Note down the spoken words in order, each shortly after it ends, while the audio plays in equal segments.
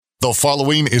The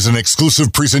following is an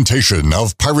exclusive presentation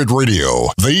of Pirate Radio,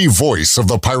 the voice of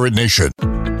the Pirate Nation.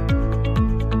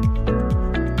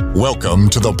 Welcome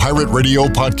to the Pirate Radio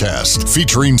Podcast,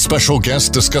 featuring special guests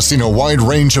discussing a wide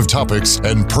range of topics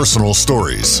and personal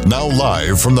stories. Now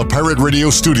live from the Pirate Radio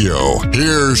studio,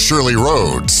 here's Shirley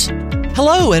Rhodes.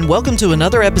 Hello and welcome to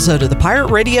another episode of the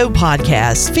Pirate Radio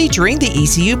Podcast featuring the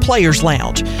ECU Players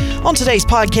Lounge. On today's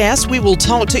podcast, we will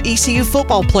talk to ECU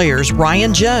football players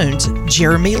Ryan Jones,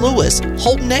 Jeremy Lewis,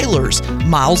 Holton Ahlers,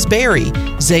 Miles Berry,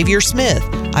 Xavier Smith,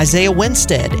 Isaiah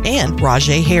Winstead, and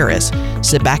Rajay Harris.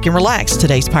 Sit back and relax.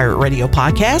 Today's Pirate Radio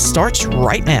Podcast starts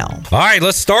right now. All right,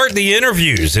 let's start the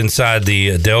interviews inside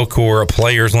the Delcor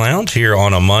Players Lounge here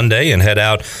on a Monday and head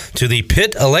out to the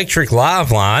Pitt Electric Live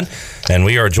Line. And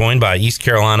we are joined by East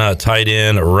Carolina tight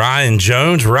end Ryan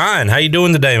Jones. Ryan, how you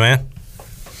doing today, man?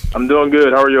 I'm doing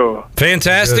good. How are you?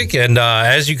 Fantastic. And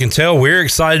as you can tell, we're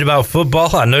excited about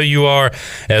football. I know you are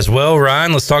as well,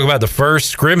 Ryan. Let's talk about the first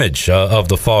scrimmage of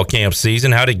the fall camp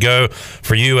season. How'd it go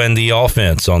for you and the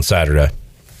offense on Saturday?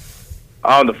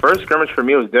 The first scrimmage for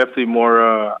me was definitely more,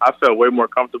 I felt way more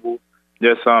comfortable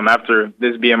just after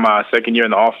this being my second year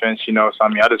in the offense, So,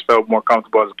 I just felt more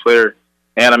comfortable as a player.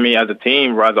 And, as a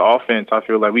team or as an offense, I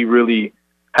feel like we really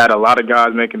had a lot of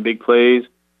guys making big plays.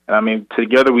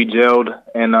 Together we gelled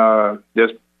and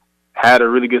just had a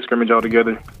really good scrimmage all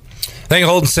together. I think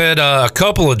Holton said a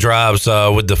couple of drives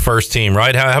with the first team,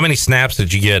 right? How many snaps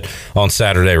did you get on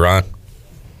Saturday, Ryan?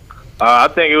 I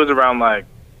think it was around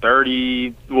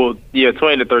 20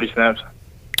 to 30 snaps.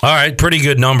 All right, pretty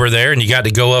good number there, and you got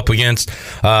to go up against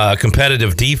a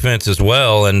competitive defense as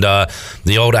well, and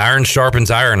the old iron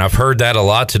sharpens iron. I've heard that a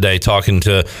lot today talking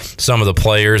to some of the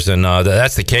players, and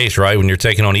that's the case, right, when you're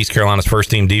taking on East Carolina's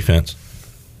first-team defense?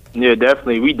 Yeah,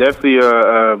 definitely. We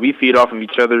we feed off of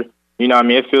each other.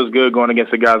 It feels good going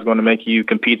against a guy who's going to make you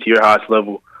compete to your highest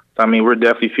level. So, we're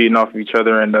definitely feeding off of each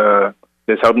other and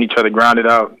just helping each other grind it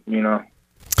out,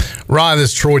 Ryan,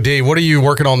 this is Troy D. What are you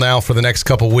working on now for the next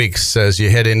couple of weeks as you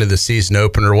head into the season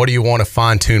opener? What do you want to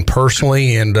fine-tune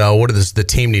personally, and what does the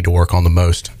team need to work on the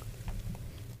most?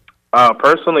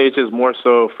 Personally, it's just more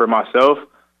so for myself.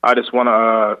 I just want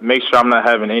to make sure I'm not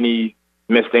having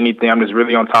missed anything. I'm just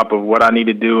really on top of what I need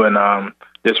to do and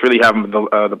just really having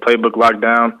the playbook locked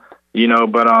down,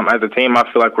 But as a team,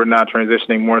 I feel like we're now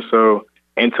transitioning more so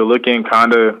into looking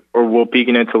we're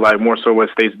peeking into more so what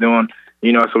State's doing,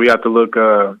 So we have to look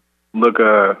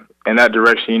in that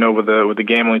direction, with the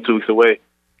game only 2 weeks away.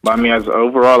 But as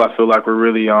overall, I feel like we're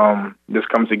really just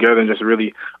coming together and just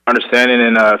really understanding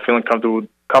and feeling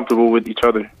comfortable with each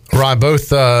other. Ryan, both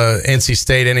NC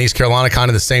State and East Carolina kind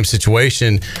of the same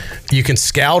situation. You can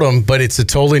scout them, but it's a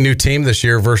totally new team this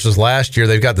year versus last year.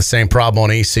 They've got the same problem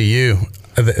on ECU.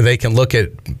 They can look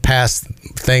at past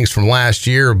things from last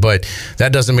year, but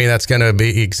that doesn't mean that's going to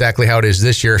be exactly how it is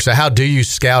this year. So how do you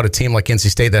scout a team like NC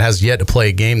State that has yet to play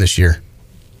a game this year?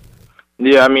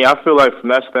 Yeah, I feel like from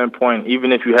that standpoint,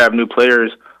 even if you have new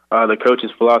players, the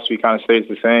coach's philosophy kind of stays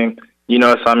the same.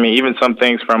 Even some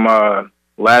things from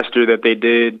last year that they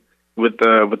did with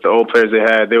the old players they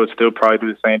had, they would still probably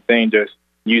do the same thing, just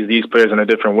use these players in a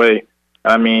different way.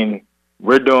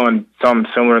 We're doing something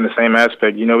similar in the same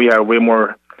aspect. We have way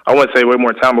more, I wouldn't say way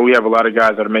more time, but we have a lot of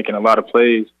guys that are making a lot of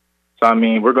plays. So,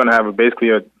 we're going to have basically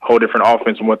a whole different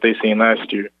offense from what they seen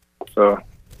last year. So,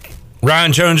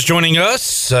 Ryan Jones joining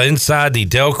us inside the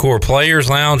Delcor Players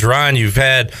Lounge. Ryan, you've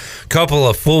had a couple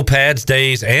of full pads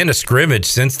days and a scrimmage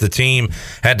since the team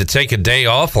had to take a day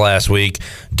off last week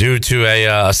due to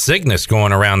a sickness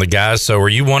going around the guys. So were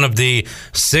you one of the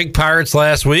sick Pirates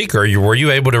last week, or were you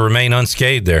able to remain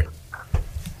unscathed there?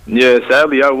 Yeah,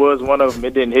 sadly, I was one of them.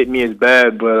 It didn't hit me as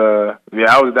bad, but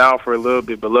I was down for a little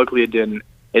bit, but luckily it didn't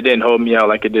hold me out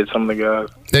like it did some of the guys.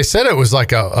 They said it was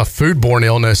like a foodborne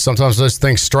illness. Sometimes those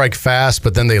things strike fast,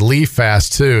 but then they leave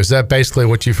fast too. Is that basically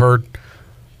what you've heard?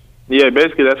 Yeah,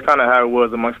 basically that's kind of how it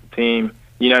was amongst the team.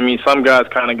 Some guys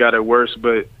kind of got it worse,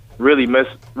 but really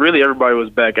everybody was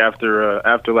back after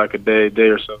like a day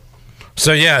or so.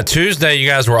 So, yeah, Tuesday you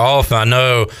guys were off. I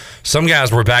know some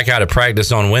guys were back out of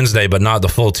practice on Wednesday, but not the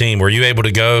full team. Were you able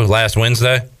to go last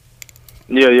Wednesday?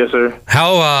 Yeah, yes, sir.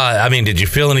 How, did you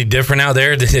feel any different out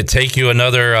there? Did it take you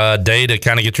another day to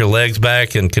kind of get your legs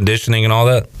back and conditioning and all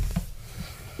that?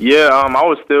 Yeah, I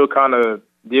was still kind of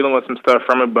dealing with some stuff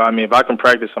from it, but, if I can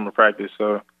practice, I'm going to practice.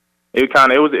 So, it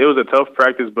was a tough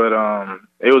practice, but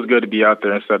it was good to be out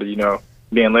there instead of,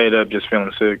 being laid up, just feeling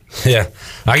sick. Yeah.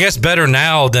 I guess better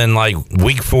now than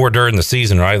week 4 during the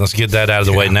season, right? Let's get that out of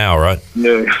the way now, right?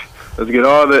 Yeah. Let's get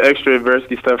all the extra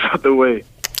adversity stuff out the way.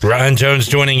 Ryan Jones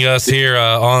joining us here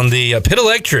on the Pit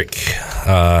Electric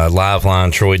live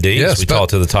line. Troy D. Yes, we talk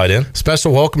to the tight end.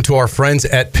 Special welcome to our friends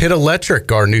at Pit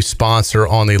Electric, our new sponsor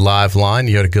on the live line.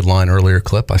 You had a good line earlier,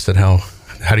 Clip. I said,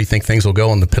 how do you think things will go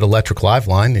on the Pit Electric live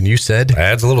line? And you said,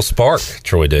 adds a little spark.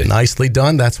 Troy D. Nicely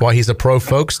done. That's why he's a pro,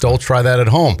 folks. Don't try that at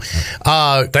home.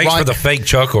 Thanks Ryan, for the fake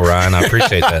chuckle, Ryan. I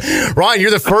appreciate that. Ryan, you're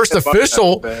the first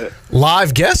official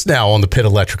live guest now on the Pit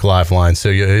Electric live line. So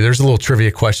there's a little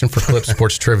trivia question for Clip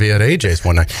Sports Trivia at AJ's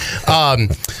one night.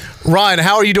 Ryan,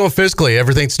 how are you doing physically?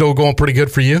 Everything still going pretty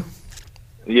good for you?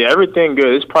 Yeah, everything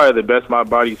good. It's probably the best my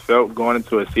body's felt going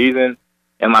into a season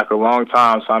in like a long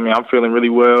time. So, I mean, I'm feeling really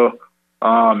well.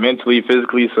 Mentally,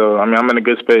 physically, so I'm in a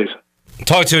good space.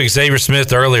 Talked to Xavier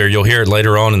Smith earlier. You'll hear it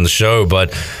later on in the show,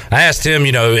 but I asked him,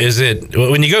 is it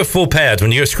when you go full pads,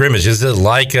 when you go scrimmage, is it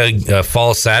like a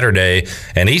fall Saturday?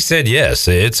 And he said yes,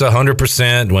 it's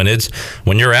 100%.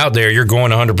 When you're out there, you're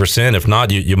going 100%. If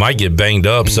not, you might get banged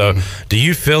up. So, do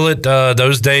you feel it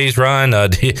those days,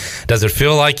 Ryan? Does it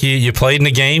feel like you played in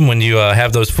the game when you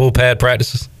have those full pad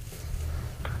practices?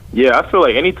 Yeah, I feel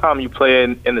like anytime you play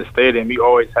in the stadium, you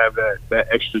always have that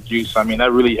extra juice. I mean,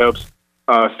 that really helps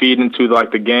feed into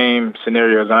like the game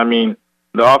scenarios. I mean,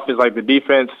 the offense, like the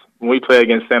defense, when we play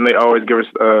against them, they always give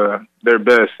us their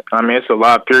best. I mean, it's a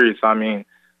live period. So, I mean,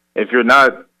 if you're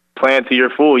not playing to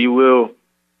your full, you will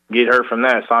get hurt from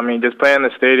that. So, I mean, just playing in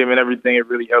the stadium and everything, it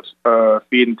really helps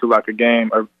feed into like a game,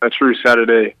 a true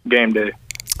Saturday game day.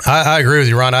 I agree with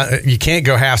you, Ron. You can't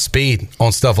go half speed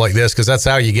on stuff like this because that's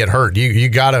how you get hurt. You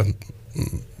got to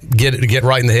get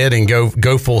right in the head and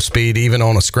go full speed even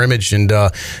on a scrimmage. And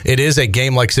it is a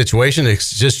game-like situation.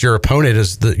 It's just your opponent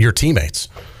is your teammates.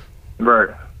 Right.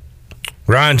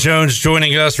 Ryan Jones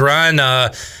joining us.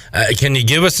 Ryan, can you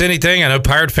give us anything? I know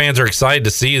Pirate fans are excited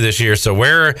to see you this year. So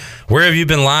where have you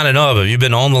been lining up? Have you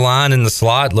been on the line, in the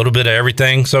slot, a little bit of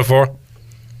everything so far?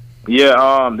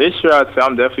 Yeah, this year I'd say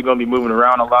I'm definitely going to be moving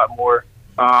around a lot more.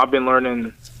 I've been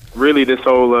learning really this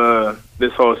whole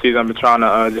season. I've been trying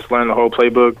to just learn the whole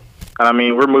playbook. And I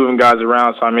mean, we're moving guys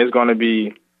around, so I mean, it's going to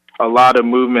be a lot of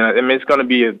movement. I mean, it's going to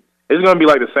be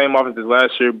like the same offense as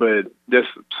last year, but just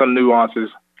some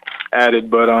nuances added.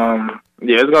 But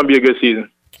yeah, it's going to be a good season.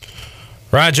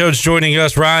 Ryan Jones joining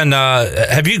us. Ryan,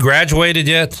 have you graduated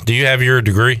yet? Do you have your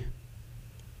degree?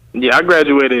 Yeah, I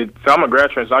graduated. So I'm a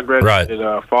grad student. So I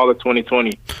graduated fall of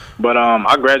 2020, but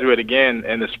I graduate again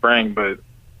in the spring. But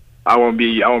I'll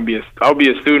be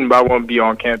a student, but I won't be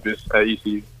on campus at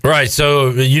ECU. Right. So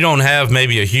you don't have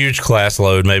maybe a huge class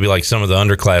load, maybe like some of the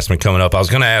underclassmen coming up. I was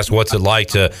going to ask, what's it like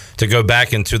to go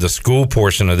back into the school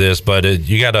portion of this? But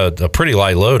you got a pretty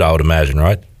light load, I would imagine,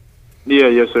 right? Yeah.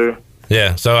 Yes, sir.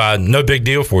 Yeah. So no big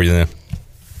deal for you then.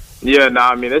 Yeah. No.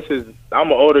 I mean, I'm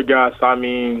an older guy, so I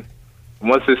mean,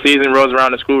 once the season rolls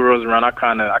around, the school rolls around, I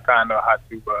kind of know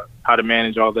how to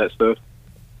manage all that stuff.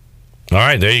 All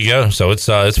right, there you go. So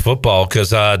it's football because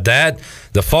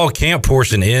the fall camp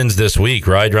portion ends this week,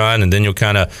 right, Ryan? And then you'll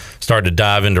kind of start to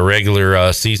dive into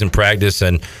regular season practice.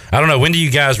 And I don't know, when do you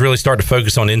guys really start to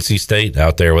focus on NC State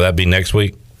out there? Will that be next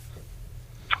week?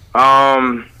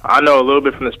 I know a little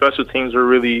bit from the special teams. We're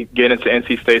really getting into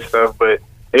NC State stuff, but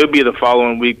it would be the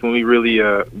following week when we really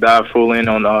dive full in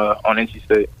on NC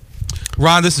State.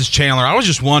 Ron, this is Chandler. I was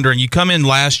just wondering, you come in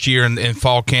last year in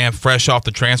fall camp, fresh off the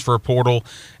transfer portal,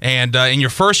 and in your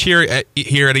first year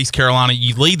here at East Carolina,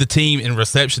 you lead the team in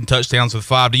reception touchdowns with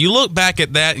 5. Do you look back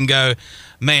at that and go,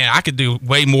 man, I could do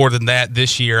way more than that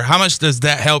this year? How much does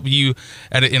that help you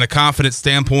in a confidence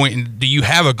standpoint, and do you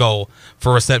have a goal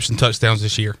for reception touchdowns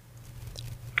this year?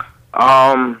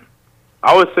 I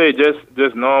would say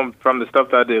just knowing from the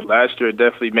stuff that I did last year, it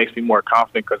definitely makes me more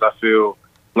confident because I feel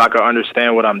like I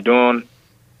understand what I'm doing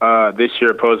this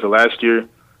year opposed to last year.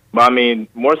 But, I mean,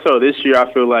 more so this year,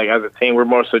 I feel like as a team, we're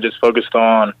more so just focused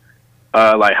on,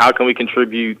 like, how can we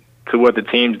contribute to what the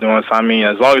team's doing. So, I mean,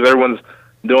 as long as everyone's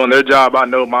doing their job, I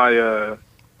know my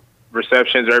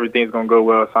receptions or everything's going to go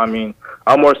well. So, I mean,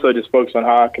 I'm more so just focused on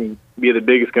how I can be the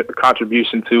biggest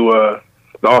contribution to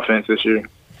the offense this year.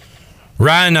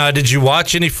 Ryan, did you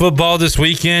watch any football this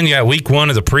weekend? You got week 1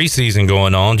 of the preseason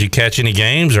going on. Did you catch any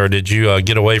games, or did you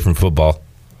get away from football?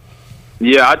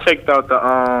 Yeah, I checked out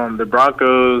the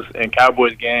Broncos and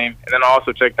Cowboys game, and then I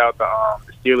also checked out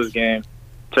the Steelers game.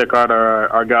 Check out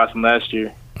our guys from last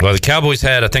year. Well, the Cowboys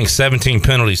had, I think, 17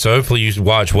 penalties, so hopefully you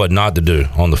watch what not to do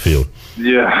on the field.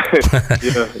 Yeah.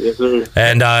 Yes, sir.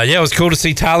 And, it was cool to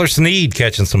see Tyler Snead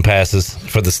catching some passes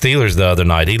for the Steelers the other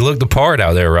night. He looked the part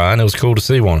out there, Ryan. It was cool to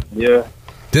see one. Yeah.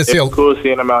 It's cool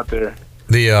seeing him out there.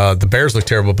 The Bears look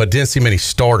terrible, but didn't see many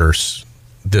starters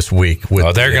this week.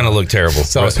 They're going to look terrible.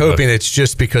 So I was hoping it's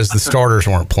just because the starters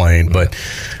weren't playing, but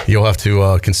you'll have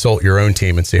to consult your own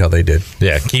team and see how they did.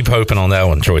 Yeah, keep hoping on that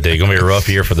one, Troy D. Going to be a rough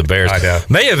year for the Bears. I know.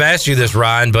 May have asked you this,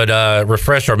 Ryan, but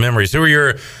refresh our memories. Who are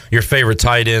your favorite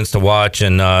tight ends to watch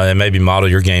and maybe model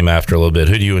your game after a little bit?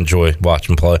 Who do you enjoy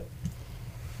watching play?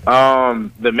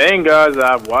 The main guys that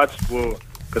I've watched,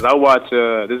 because I watch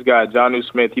this guy, Jonnu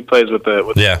Smith. He plays with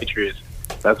the Patriots.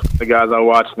 That's the guys I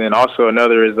watch. And then also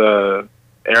another is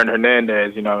Aaron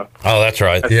Hernandez, you know. Oh, that's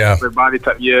right. Yeah. Body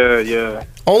type. Yeah.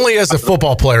 Only as a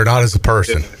football player, not as a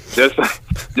person. Just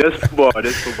football.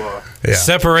 Yeah.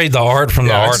 Separate the art from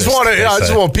the artist. I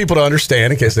just want people to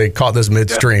understand in case they caught this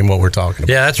midstream what we're talking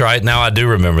about. Yeah, that's right. Now I do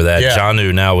remember that. Yeah.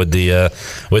 Jonnu now with the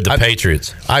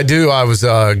Patriots. I do. I was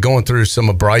going through some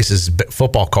of Bryce's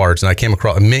football cards, and I came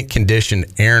across a mint condition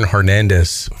Aaron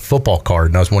Hernandez football card,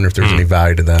 and I was wondering if there's any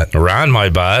value to that. Ryan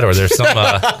might buy it, or there's some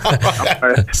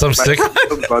sick.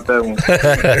 About that one.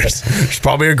 There's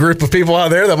probably a group of people out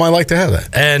there that might like to have that.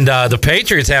 And the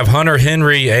Patriots have Hunter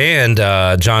Henry and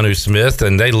Jonnu Smith,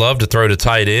 and they love to throw to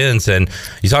tight ends. And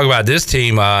you talk about this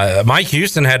team, Mike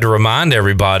Houston had to remind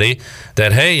everybody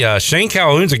that, hey, Shane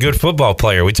Calhoun's a good football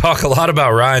player. We talk a lot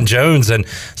about Ryan Jones, and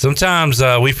sometimes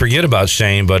we forget about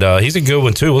Shane, but he's a good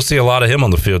one too. We'll see a lot of him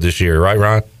on the field this year, right,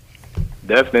 Ryan?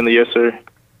 Definitely, yes, sir.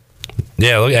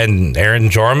 Yeah, look, and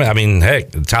Aaron Jarman. I mean,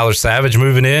 heck, Tyler Savage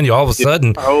moving in. You all of a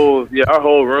sudden, our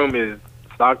whole room is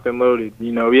stocked and loaded.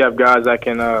 You know, we have guys that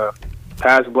can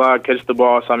pass, block, catch the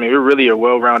ball. So I mean, we're really a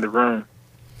well-rounded room.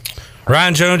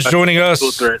 Ryan Jones joining us.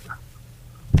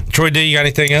 Troy D, you got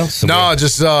anything else? No,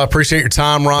 just appreciate your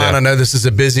time, Ryan. Yeah. I know this is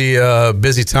a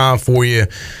busy time for you.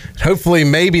 Hopefully,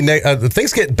 maybe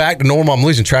things get back to normal. I'm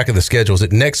losing track of the schedule. Is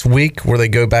it next week where they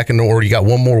go back into, or you got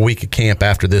one more week of camp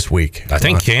after this week? I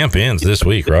think camp ends this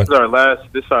week, right? This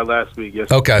is our last week.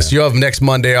 Yes. Okay, so you have next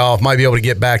Monday off. Might be able to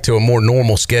get back to a more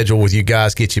normal schedule with you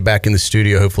guys. Get you back in the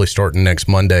studio, hopefully starting next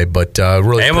Monday. But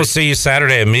really, and we'll see you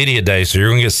Saturday at media day. So you're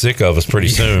gonna get sick of us pretty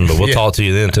soon. But we'll talk to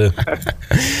you then too.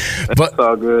 But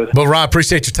all good. But Ryan,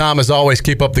 appreciate your time as always.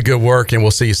 Keep up the good work, and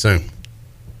we'll see you soon.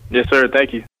 Yes, sir.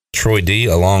 Thank you. Troy D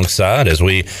alongside as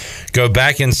we go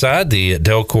back inside the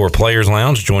Delcor Players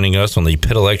Lounge. Joining us on the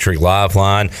Pit Electric Live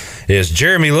line is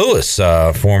Jeremy Lewis,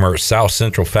 former South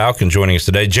Central Falcon, joining us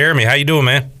today. Jeremy, how you doing,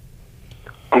 man?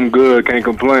 I'm good. Can't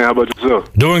complain. How about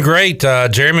yourself? Doing great.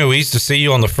 Jeremy, we used to see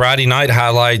you on the Friday night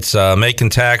highlights,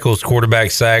 making tackles,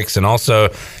 quarterback sacks, and also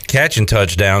catching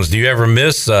touchdowns. Do you ever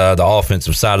miss the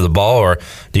offensive side of the ball, or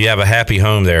do you have a happy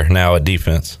home there now at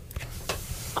defense?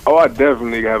 Oh, I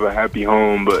definitely have a happy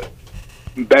home, but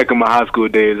back in my high school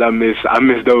days, I miss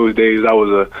those days. I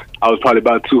was probably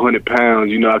about 200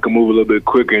 pounds. You know, I could move a little bit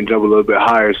quicker and jump a little bit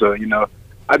higher. So, you know,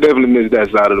 I definitely miss that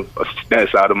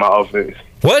side of my offense.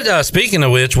 What? Speaking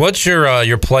of which, what's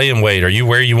your playing weight? Are you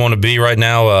where you want to be right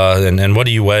now? And what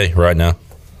do you weigh right now?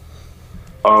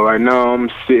 Right now I'm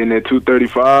sitting at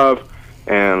 235,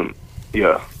 and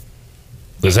yeah.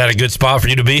 Is that a good spot for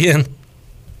you to be in?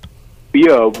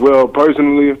 Yeah, well,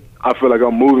 personally, I feel like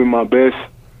I'm moving my best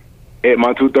at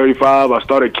my 235. I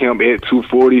started camp at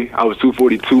 240. I was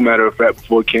 242, matter of fact,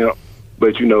 before camp.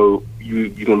 But, you know, you're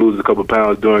going to lose a couple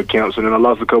pounds during camp. So then I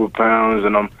lost a couple pounds,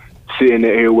 and I'm sitting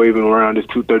there here waving around this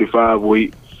 235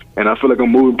 weight. And I feel like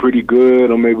I'm moving pretty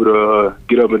good. I'm able to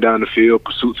get up and down the field,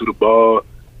 pursuit to the ball,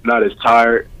 not as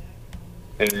tired.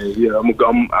 And, yeah,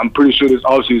 I'm pretty sure this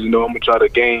offseason, though, I'm going to try to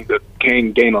gain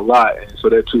a lot. And so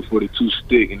that 242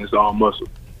 stick, and it's all muscle.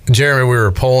 Jeremy, we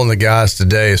were polling the guys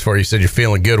today as far as you said you're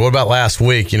feeling good. What about last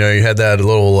week? You know, you had that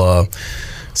little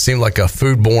seemed like a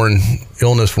foodborne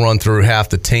illness run through half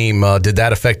the team. Did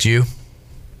that affect you?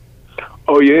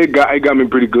 Oh, yeah, it got me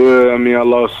pretty good. I mean, I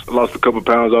lost a couple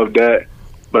pounds off that.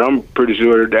 But I'm pretty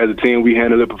sure as a team we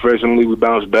handled it professionally. We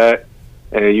bounced back.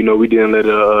 And, you know, we didn't let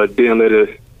it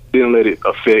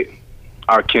affect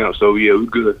our camp. So, yeah, we're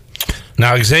good.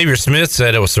 Now, Xavier Smith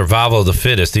said it was survival of the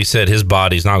fittest. He said his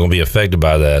body's not going to be affected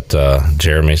by that,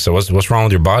 Jeremy. So what's wrong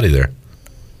with your body there?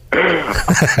 I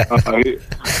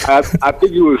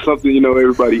think it was something, you know,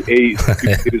 everybody ate.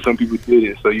 Some people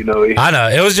didn't. So, you know. I know.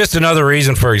 It was just another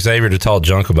reason for Xavier to talk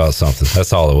junk about something.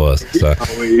 That's all it was. So.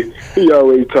 He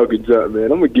always talking junk,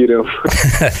 man. I'm going to get him.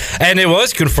 And it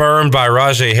was confirmed by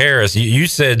Rajay Harris. You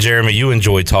said, Jeremy, you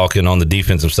enjoy talking on the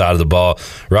defensive side of the ball.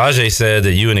 Rajay said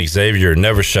that you and Xavier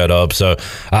never shut up. So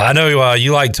I know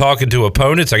you like talking to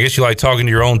opponents. I guess you like talking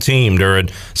to your own team during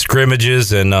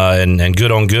scrimmages and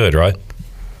good on good, right?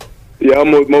 Yeah,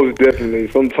 most definitely.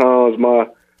 Sometimes my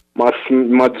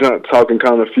junk talking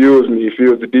kind of fuels me. It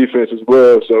fuels the defense as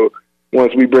well. So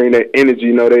once we bring that energy,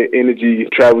 you know, that energy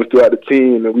travels throughout the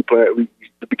team, and we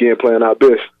begin playing our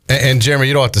best. And Jeremy,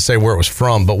 you don't have to say where it was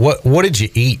from, but what did you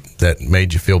eat that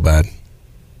made you feel bad?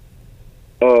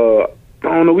 I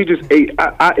don't know. We just ate.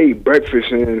 I ate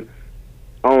breakfast, and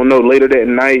I don't know. Later that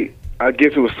night, I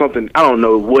guess it was something. I don't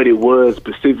know what it was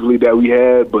specifically that we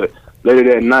had, but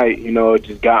later that night, I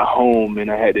just got home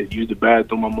and I had to use the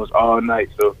bathroom almost all night.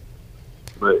 So,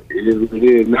 but it is what it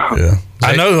is now. Yeah.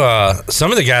 I know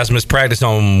some of the guys missed practice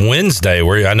on Wednesday.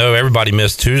 I know everybody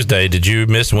missed Tuesday. Did you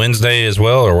miss Wednesday as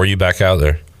well, or were you back out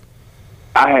there?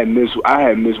 I had missed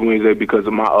Wednesday because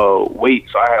of my weight,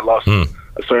 so I had lost a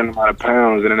certain amount of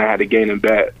pounds, and then I had to gain them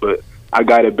back. But I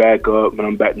got it back up, and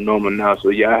I'm back to normal now. So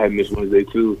yeah, I had missed Wednesday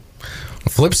too.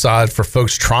 Flip side, for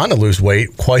folks trying to lose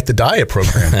weight, quite the diet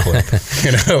program.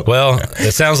 Well,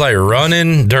 it sounds like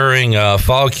running during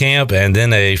fall camp and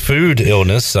then a food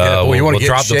illness will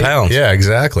drop the pounds. Yeah,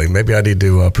 exactly. Maybe I need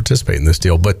to participate in this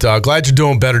deal. But glad you're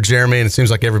doing better, Jeremy, and it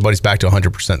seems like everybody's back to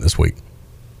 100% this week.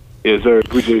 Yes, sir.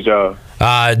 Appreciate y'all.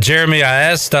 Jeremy, I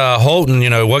asked Holton,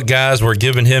 what guys were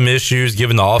giving him issues,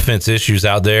 giving the offense issues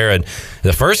out there. And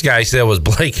the first guy he said was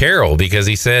Blake Harrell, because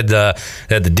he said that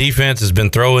the defense has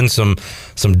been throwing some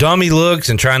dummy looks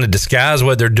and trying to disguise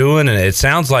what they're doing. And it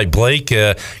sounds like Blake,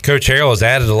 Coach Harrell, has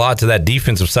added a lot to that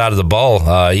defensive side of the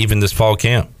ball, even this fall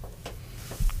camp.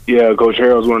 Yeah, Coach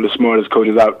Harrell's one of the smartest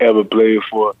coaches I've ever played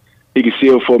for. He can see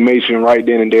a formation right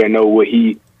then and there and know what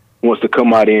he wants to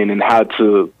come out in and how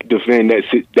to defend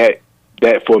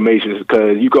that formation,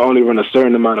 because you can only run a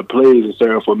certain amount of plays in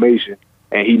certain formation,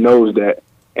 and he knows that,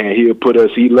 and he'll put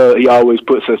us. He always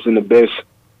puts us in the best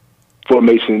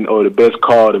formation or the best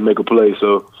call to make a play.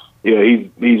 So yeah,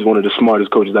 he's one of the smartest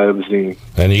coaches I've ever seen.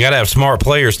 And you got to have smart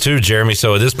players too, Jeremy.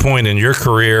 So at this point in your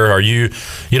career, are you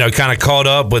kind of caught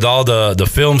up with all the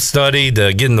film study,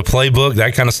 getting the playbook,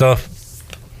 that kind of stuff?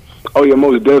 Oh yeah,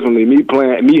 most definitely. Me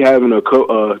having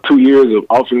 2 years of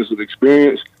offensive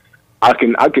experience, I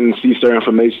can see certain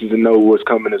formations and know what's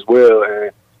coming as well.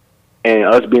 And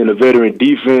us being a veteran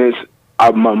defense,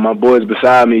 my boys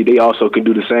beside me, they also can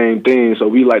do the same thing. So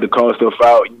we like to call stuff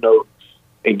out,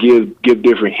 and give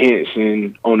different hints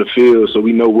and on the field, so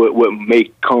we know what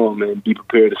may come and be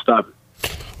prepared to stop it.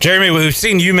 Jeremy, we've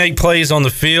seen you make plays on the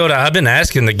field. I've been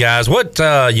asking the guys, what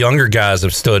younger guys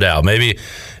have stood out? Maybe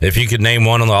if you could name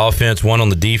one on the offense, one on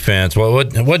the defense.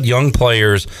 What young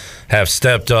players have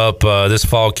stepped up this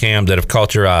fall camp that have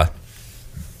caught your eye?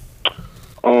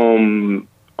 On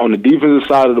the defensive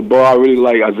side of the ball, I really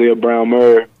like Isaiah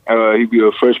Brown-Murray. He'd be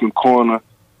a freshman corner,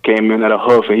 came in at a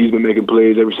huff, and he's been making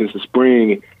plays ever since the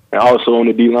spring. And also on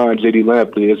the D-line, J.D.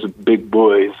 Lampley is a big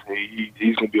boy.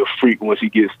 He's going to be a freak once he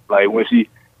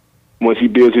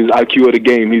builds his IQ of the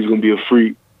game. He's going to be a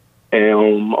freak. And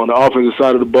on the offensive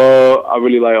side of the ball, I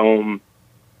really like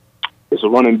it's a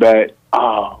running back.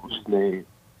 What's his name?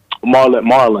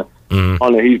 Marlon.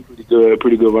 Marlon, he's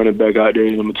pretty good running back out there.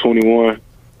 He's number 21.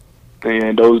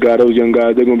 And those young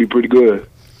guys, they're going to be pretty good.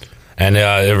 And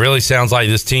it really sounds like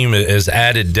this team has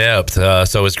added depth,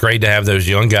 so it's great to have those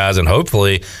young guys, and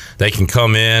hopefully they can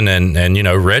come in and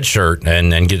redshirt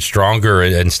and get stronger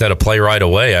instead of play right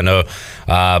away. I know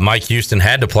Mike Houston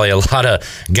had to play a lot of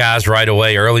guys right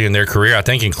away early in their career, I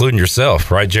think, including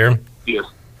yourself, right, Jeremy? Yes,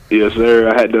 sir.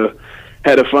 I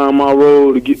had to find my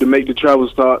role to make the travel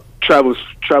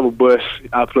bus.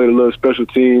 I played a little special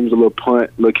teams, a little punt,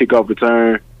 a little kickoff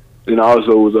return, and I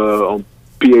also was on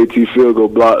PAT field goal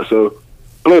block. So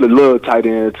played a little tight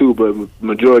end too, but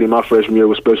majority of my freshman year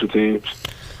was special teams.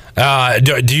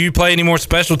 Do you play any more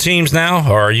special teams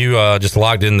now, or are you just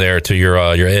locked in there to your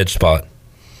edge spot?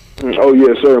 Oh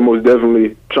yes, sir. Most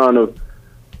definitely trying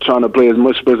to play as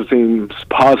much special teams as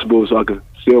possible so I can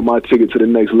sell my ticket to the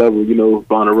next level.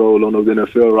 On a roll on those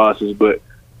NFL rosters. But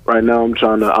right now I'm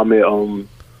at a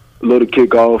little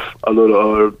kickoff, a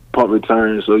little punt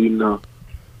return. So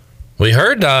We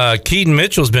heard Keaton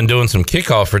Mitchell's been doing some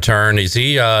kickoff return. Is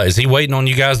he waiting on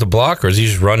you guys to block, or is he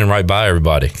just running right by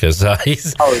everybody? Because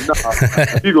he's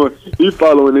he's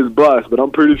following his blocks, but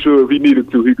I'm pretty sure if he needed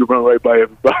to, he could run right by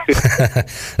everybody.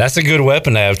 That's a good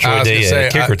weapon to have, Troy D.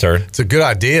 Kick return. It's a good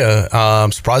idea.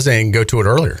 I'm surprised they didn't go to it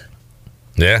earlier.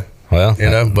 Yeah, well,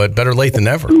 but better late than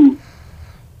never.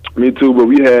 Me too, but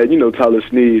we had, Tyler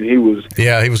Snead. He was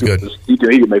good. He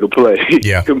could make a play.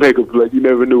 Yeah. He could make a play. You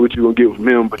never knew what you were going to get from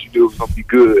him, but you knew it was going to be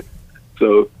good.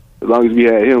 So as long as we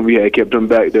had him, we had kept him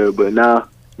back there. But now,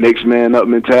 next man up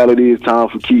mentality. It's time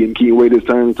for Keaton. Keaton waited his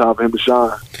turn. It's time for him to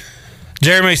shine.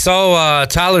 Jeremy, saw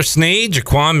Tyler Snead,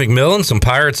 Jaquan McMillan, some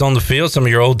Pirates on the field, some of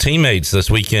your old teammates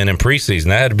this weekend in preseason.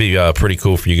 That had to be pretty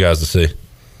cool for you guys to see.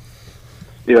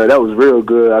 Yeah, that was real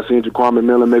good. I seen Jaquan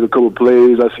McMillan make a couple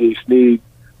plays. I seen Snead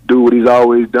do what he's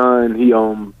always done. He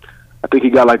I think he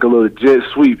got like a little jet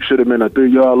sweep. Should have been a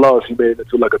 3-yard loss. He made it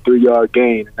into like a 3-yard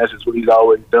gain, and that's just what he's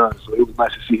always done. So it was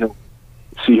nice to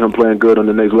see him playing good on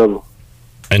the next level.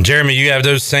 And Jeremy, you have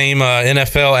those same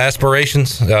NFL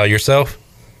aspirations yourself?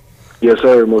 Yes,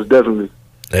 sir. Most definitely.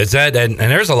 Is that and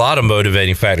there's a lot of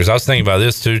motivating factors. I was thinking about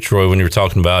this too, Troy, when you were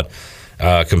talking about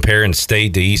comparing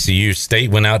State to ECU. State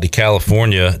went out to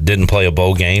California, didn't play a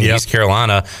bowl game. Yep. East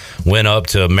Carolina went up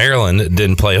to Maryland,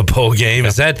 didn't play a bowl game. Yep.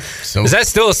 Is that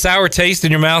still a sour taste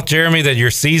in your mouth, Jeremy, that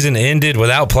your season ended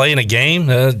without playing a game?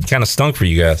 Kind of stunk for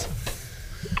you guys.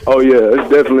 Oh, yeah. It's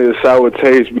definitely a sour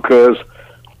taste because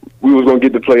we was going to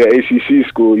get to play at ACC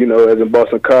school, as in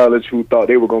Boston College, who thought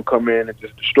they were going to come in and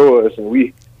just destroy us. And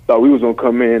we thought we was going to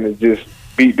come in and just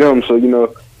beat them.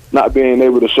 So, not being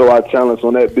able to show our talents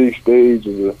on that big stage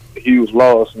is a huge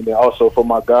loss. And then also for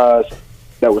my guys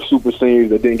that were super seniors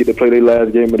that didn't get to play their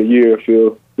last game of the year,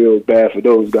 feel bad for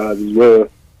those guys as well.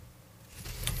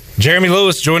 Jeremy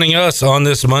Lewis joining us on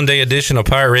this Monday edition of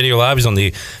Pirate Radio Live. He's on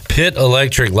the Pitt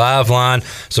Electric Live line.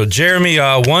 So, Jeremy,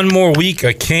 one more week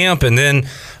of camp, and then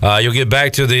you'll get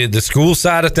back to the school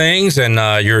side of things and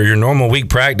your normal week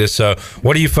practice. So,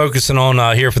 what are you focusing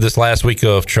on here for this last week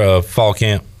of fall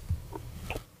camp?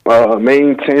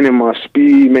 Maintaining my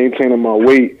speed, maintaining my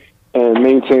weight, and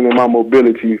maintaining my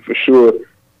mobility for sure.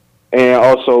 And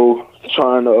also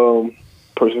trying to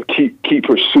keep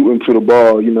pursuing to the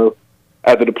ball,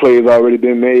 after the play has already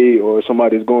been made or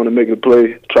somebody's going to make the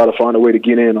play, try to find a way to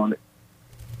get in on it.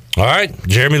 All right,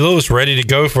 Jeremy Lewis ready to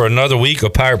go for another week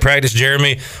of Pirate Practice.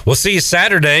 Jeremy, we'll see you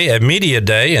Saturday at Media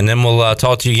Day, and then we'll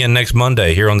talk to you again next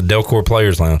Monday here on the Delcor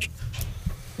Players Lounge.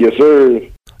 Yes, sir.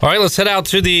 All right, let's head out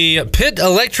to the Pitt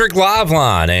Electric Live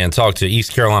line and talk to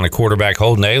East Carolina quarterback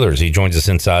Holton Ahlers. He joins us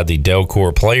inside the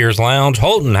Delcor Players Lounge.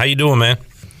 Holton, how you doing, man?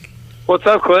 What's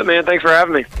up, Clip, man? Thanks for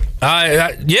having me.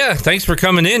 Yeah, thanks for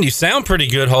coming in. You sound pretty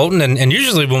good, Holton. And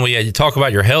usually when we talk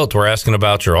about your health, we're asking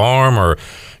about your arm or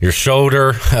your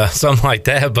shoulder, something like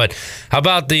that. But how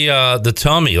about the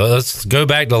tummy? Let's go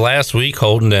back to last week,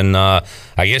 Holton. And I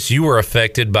guess you were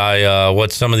affected by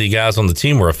what some of the guys on the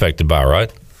team were affected by,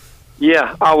 right?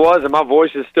 Yeah, I was, and my voice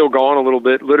is still gone a little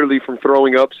bit, literally from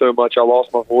throwing up so much I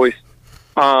lost my voice.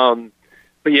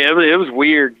 But, yeah, it was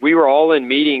weird. We were all in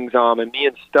meetings, and me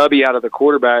and Stubby out of the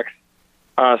quarterbacks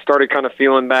started kind of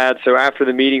feeling bad. So after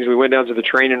the meetings, we went down to the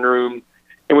training room,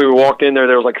 and we walked in there.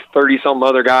 There was like 30-some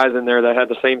other guys in there that had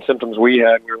the same symptoms we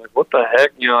had. We were like, what the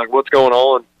heck? What's going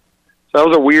on? So that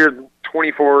was a weird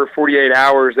 24, 48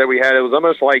 hours that we had. It was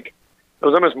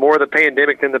almost more the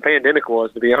pandemic than the pandemic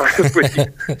was, to be honest with you.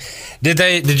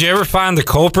 Did you ever find the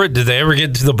culprit? Did they ever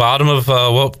get to the bottom of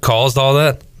what caused all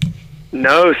that?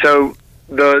 No. So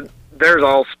there's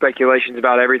all speculations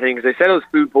about everything. Because they said it was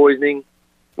food poisoning,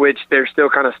 which they're still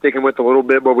kind of sticking with a little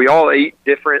bit. But we all ate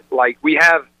different. Like we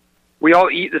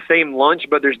all eat the same lunch,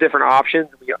 but there's different options.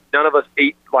 None of us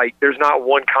ate there's not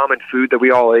one common food that we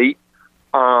all ate.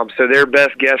 So their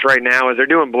best guess right now is they're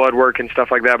doing blood work and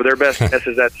stuff like that, but their best guess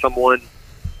is that someone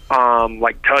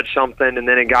touched something and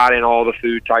then it got in all the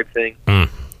food type thing.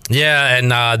 Yeah,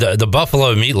 and the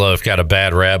Buffalo Meatloaf got a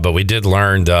bad rap, but we did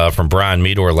learn from Brian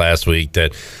Meador last week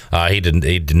that he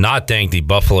did not think the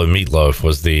Buffalo Meatloaf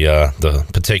was the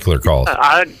particular cause.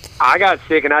 I got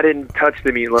sick and I didn't touch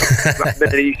the meatloaf. I've been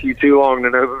at ECU too long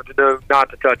to know not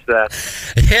to touch that.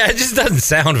 Yeah, it just doesn't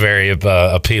sound very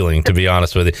appealing, to be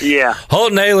honest with you. Yeah.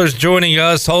 Holton Ahlers joining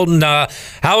us. Holton,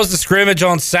 how was the scrimmage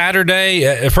on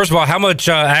Saturday? First of all, how much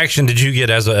action did you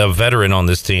get as a veteran on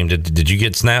this team? Did you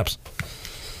get snaps?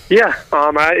 Yeah,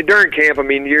 during camp,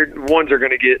 your ones are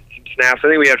going to get some snaps. I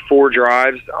think we had 4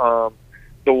 drives.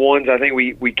 The ones, I think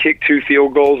we kicked 2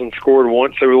 field goals and scored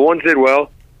 1. So the ones did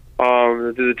well.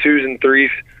 The 2s and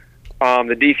 3s,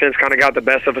 the defense kind of got the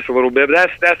best of us a little bit, but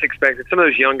that's expected. Some of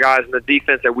those young guys in the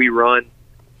defense that we run,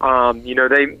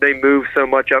 they move so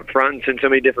much up front and send so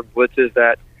many different blitzes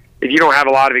that if you don't have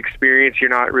a lot of experience, you're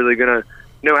not really going to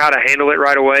know how to handle it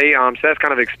right away. So that's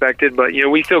kind of expected. But,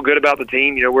 we feel good about the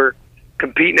team. We're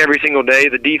competing every single day.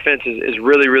 The defense is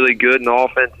really, really good, and the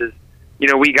offense is,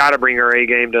 we got to bring our A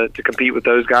game to compete with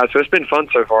those guys. So it's been fun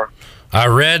so far. I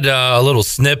read a little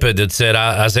snippet that said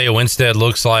Isaiah Winstead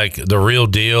looks like the real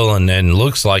deal and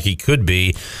looks like he could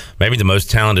be maybe the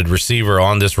most talented receiver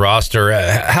on this roster.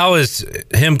 How is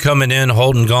him coming in,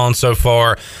 Holton, gone so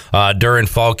far during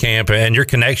fall camp, and your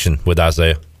connection with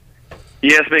Isaiah?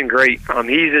 Yeah, it's been great.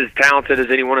 He's as talented as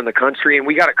anyone in the country, and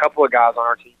we got a couple of guys on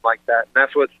our team like that. And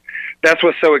that's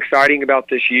what's so exciting about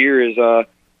this year is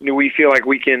we feel like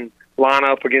we can line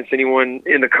up against anyone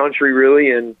in the country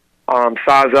really and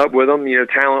size up with them,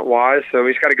 talent-wise. So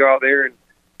we just got to go out there and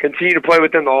continue to play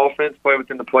within the offense, play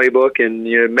within the playbook, and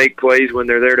make plays when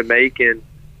they're there to make, and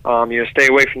stay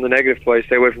away from the negative plays,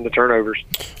 stay away from the turnovers.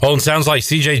 Well, it sounds like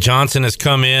C.J. Johnson has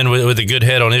come in with a good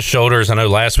head on his shoulders. I know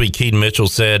last week Keaton Mitchell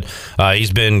said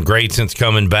he's been great since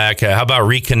coming back. How about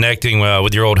reconnecting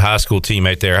with your old high school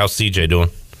teammate there? How's C.J. doing?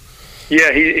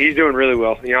 Yeah, he's doing really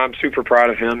well. I'm super proud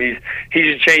of him. He's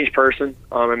a changed person.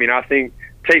 I think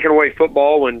taking away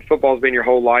football when football's been your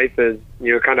whole life has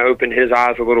kind of opened his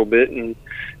eyes a little bit, and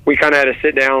we kind of had to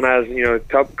sit down as a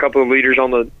couple of leaders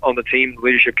on the team. The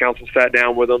leadership council sat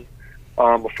down with him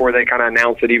before they kind of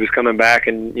announced that he was coming back,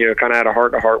 and kind of had a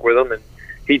heart to heart with him, and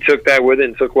he took that with it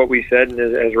and took what we said and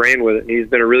has ran with it. And he's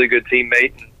been a really good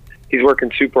teammate. And he's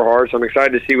working super hard, so I'm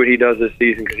excited to see what he does this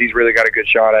season because he's really got a good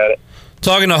shot at it.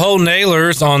 Talking to Holden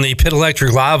Ahlers on the Pit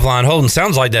Electric Live line. Holden,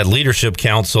 sounds like that leadership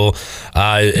council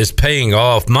is paying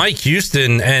off. Mike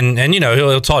Houston, and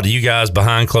he'll talk to you guys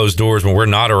behind closed doors when we're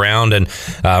not around, and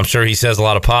I'm sure he says a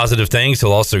lot of positive things.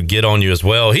 He'll also get on you as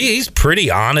well. He's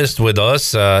pretty honest with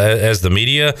us as the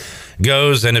media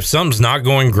goes, and if something's not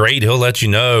going great, he'll let you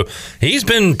know. He's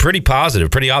been pretty positive,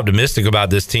 pretty optimistic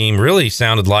about this team. Really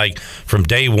sounded like from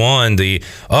day one the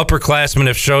upperclassmen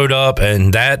have showed up,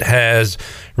 and that has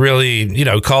really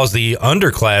caused the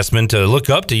underclassmen to look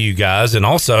up to you guys and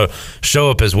also show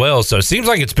up as well. So it seems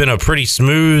like it's been a pretty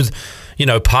smooth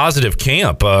positive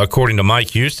camp according to Mike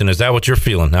Houston. Is that what you're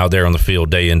feeling out there on the field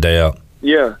day in, day out?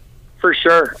 Yeah, for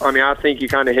sure. I think you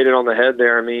kind of hit it on the head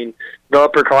there. The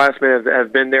upperclassmen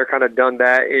have been there, kind of done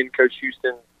that in Coach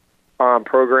Houston's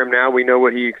program now. We know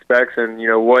what he expects and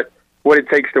what it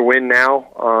takes to win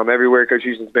now. Everywhere Coach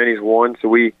Houston's been, he's won. So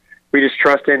we just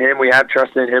trust in him. We have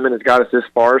trust in him, and it's got us this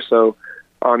far. So,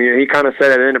 he kind of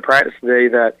said at the end of practice today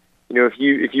that if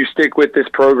you stick with this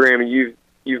program and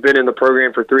you've been in the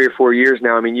program for 3 or 4 years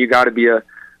now, you got to be a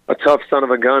tough son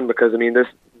of a gun because this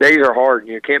days are hard.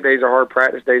 Camp days are hard,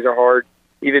 practice days are hard,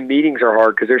 even meetings are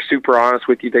hard because they're super honest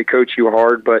with you. They coach you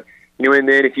hard, but and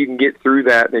then if you can get through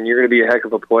that, then you're going to be a heck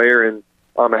of a player and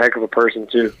a heck of a person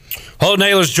too. Holden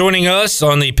Ahlers joining us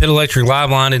on the Pit Electric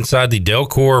Live line inside the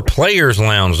Delcor Players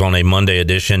Lounge on a Monday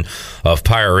edition of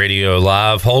Pirate Radio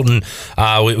Live. Holden,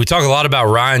 we talk a lot about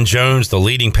Ryan Jones, the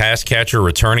leading pass catcher,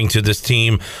 returning to this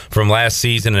team from last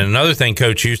season. And another thing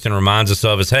Coach Houston reminds us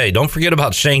of is, hey, don't forget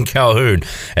about Shane Calhoun.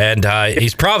 And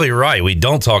he's probably right. We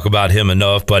don't talk about him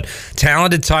enough, but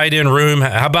talented tight end room.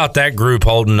 How about that group,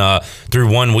 Holden,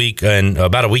 through 1 week and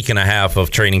about a week and a half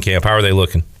of training camp? How are they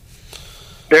looking?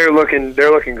 They're looking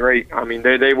great.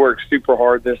 They worked super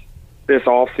hard this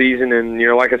off season, and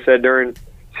like I said, during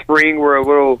spring we're a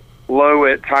little low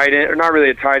at tight end, or not really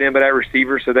at tight end, but at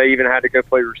receiver. So they even had to go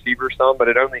play receiver some, but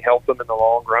it only helped them in the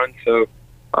long run. So,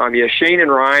 Shane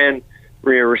and Ryan,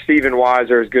 receiving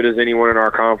wise, are as good as anyone in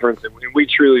our conference, and we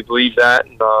truly believe that.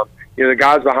 And the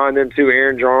guys behind them too,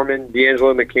 Aaron Jarman,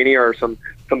 D'Angelo McKinney, are some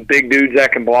big dudes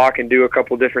that can block and do a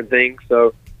couple different things.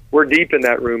 So we're deep in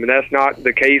that room, and that's not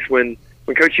the case when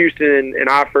Coach Houston and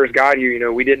I first got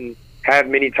here. We didn't have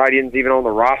many tight ends even on the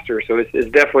roster, so it's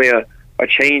definitely a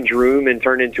change room and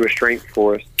turned into a strength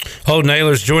for us. Holden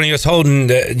Ahlers joining us. Holden,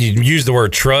 you used the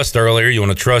word trust earlier. You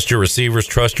want to trust your receivers,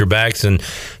 trust your backs, and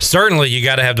certainly you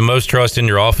got to have the most trust in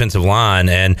your offensive line.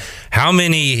 And how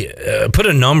many, put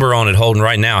a number on it, Holden,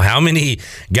 right now, how many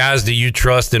guys do you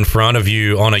trust in front of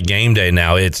you on a game day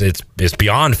now? It's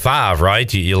beyond 5,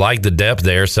 right? You like the depth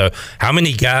there. So how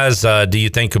many guys do you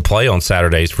think could play on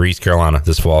Saturdays for East Carolina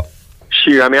this fall?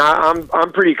 Shoot,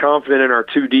 I'm pretty confident in our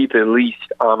 2 deep at least.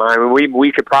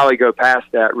 We could probably go past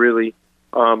that really,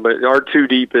 but our 2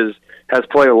 deep has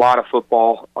played a lot of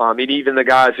football. Even the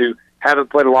guys who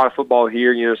haven't played a lot of football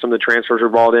here, some of the transfers were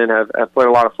brought in have played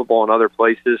a lot of football in other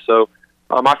places. So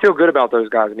I feel good about those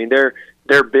guys.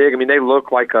 They're big. They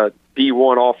look like a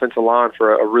D1 offensive line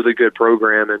for a really good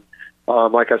program.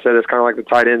 And like I said, it's kind of like the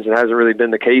tight ends. It hasn't really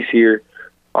been the case here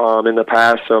in the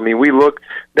past. So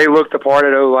they looked the part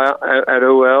at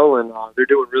OL, and they're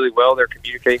doing really well. They're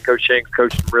communicating. Coach Shank's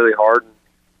coaching them really hard,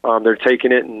 and they're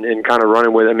taking it and kind of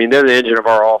running with it. They're the engine of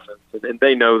our offense, and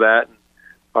they know that.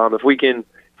 And, if we can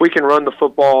run the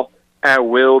football at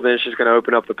will, then it's just going to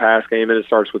open up the pass game, and it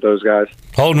starts with those guys.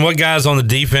 Holden, what guys on the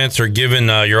defense are giving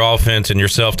your offense and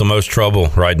yourself the most trouble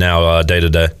right now, day to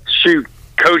day? Shoot,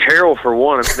 Coach Harrell for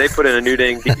one. They put in a new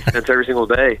dang defense every single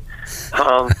day.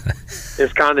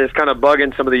 It's kind of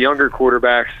bugging some of the younger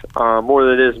quarterbacks more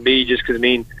than it is me, just because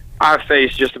I've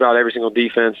faced just about every single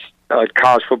defense a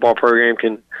college football program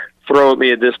can throw at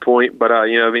me at this point. But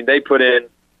they put in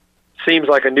seems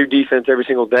like a new defense every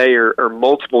single day, or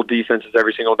multiple defenses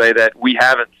every single day that we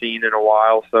haven't seen in a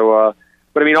while. So,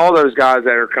 but all those guys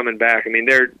that are coming back,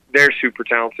 they're super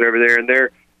talented over there, and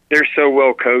they're so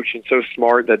well coached and so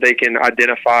smart that they can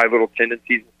identify little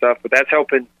tendencies and stuff. But that's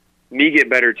helping me get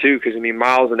better too, because I mean,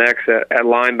 Miles and X at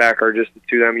linebacker are just the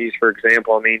two that I'm used for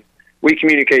example. I mean, we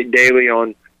communicate daily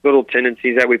on little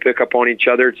tendencies that we pick up on each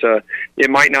other. It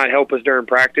might not help us during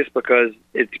practice, because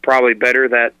it's probably better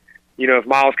that, you know, if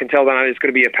Miles can tell that it's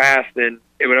going to be a pass, then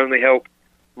it would only help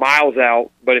Miles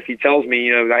out. But if he tells me,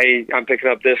 you know, hey, I'm picking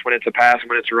up this when it's a pass, and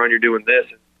when it's a run, you're doing this.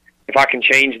 If I can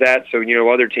change that so, you know,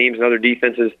 other teams and other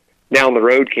defenses down the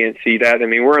road can't see that, I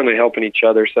mean, we're only helping each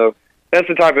other. So that's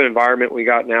the type of environment we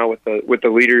got now with the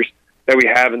leaders that we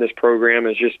have in this program,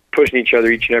 is just pushing each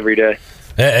other each and every day.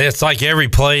 It's like every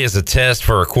play is a test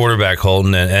for a quarterback,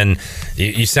 Holton, and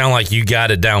you sound like you got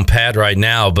it down pat right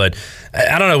now. But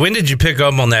I don't know, when did you pick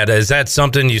up on that? Is that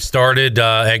something you started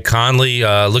at Conley,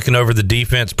 looking over the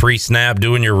defense pre-snap,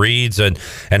 doing your reads, and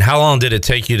how long did it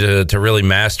take you to really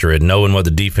master it, knowing what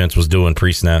the defense was doing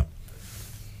pre-snap?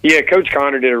 Yeah, Coach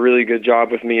Connor did a really good job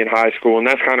with me in high school, and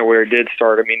that's kind of where it did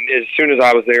start. I mean, as soon as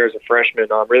I was there as a freshman,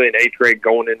 really in 8th grade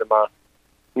going into my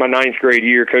 9th grade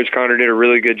year, Coach Connor did a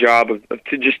really good job of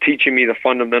just teaching me the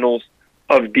fundamentals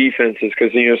of defenses,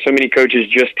 because, you know, so many coaches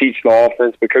just teach the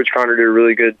offense, but Coach Connor did a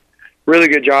really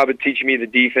good job of teaching me the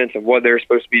defense and what they're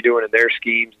supposed to be doing in their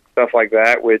schemes and stuff like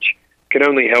that, which can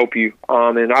only help you.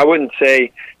 And I wouldn't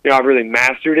say, you know, I've really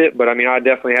mastered it, but I mean, I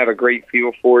definitely have a great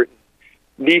feel for it.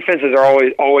 Defenses are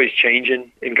always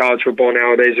changing in college football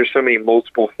nowadays. There's so many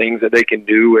multiple things that they can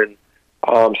do, and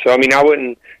so I mean, I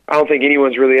don't think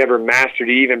anyone's really ever mastered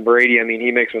it. Even Brady, I mean,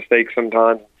 he makes mistakes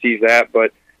sometimes and sees that,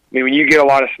 but I mean, when you get a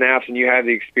lot of snaps and you have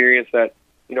the experience that,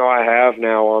 you know, I have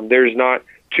now, there's not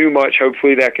too much,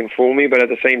 hopefully, that can fool me. But at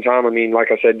the same time, I mean,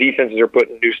 like I said, defenses are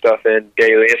putting new stuff in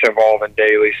daily. It's evolving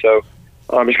daily. So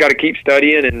just got to keep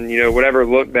studying, and, you know, whatever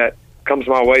look that comes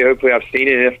my way, hopefully I've seen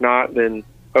it. If not, then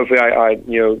hopefully I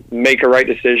you know, make a right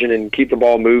decision and keep the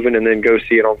ball moving, and then go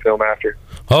see it on film after.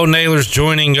 Holton Ahlers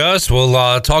joining us.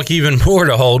 We'll talk even more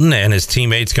to Holton and his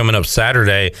teammates coming up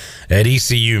Saturday at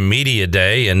ECU Media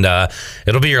Day, and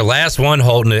it'll be your last one,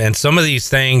 Holton. And some of these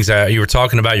things, you were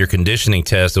talking about your conditioning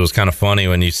test. It was kind of funny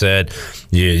when you said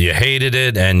you hated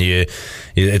it, and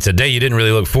it's a day you didn't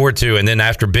really look forward to. And then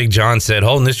after Big John said,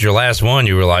 Holton, this is your last one,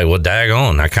 you were like, well,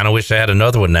 daggone, I kind of wish I had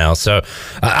another one now. So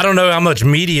I don't know how much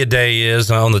Media Day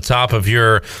is on the top of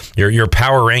your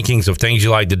power rankings of things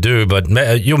you like to do, but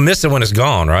you'll miss it when it's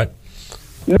gone, right?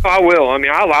 No, I will. I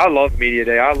mean, I love Media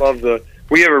Day. I love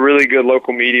we have a really good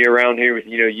local media around here with,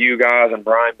 you know, you guys and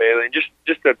Brian Bailey, and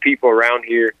just the people around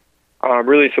here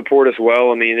really support us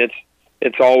well. I mean,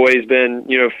 it's always been,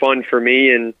 you know, fun for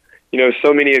me, and, you know,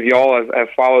 so many of y'all have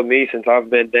followed me since I've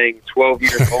been 12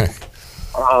 years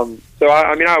old. So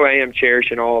I mean, I am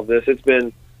cherishing all of this. It's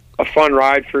been a fun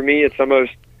ride for me. It's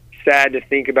almost sad to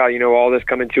think about, you know, all this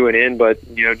coming to an end, but,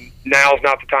 you know, now's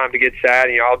not the time to get sad.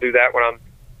 You know, I'll do that when I'm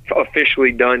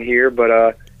officially done here.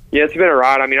 But yeah, it's been a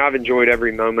ride. I mean, I've enjoyed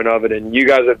every moment of it, and you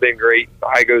guys have been great.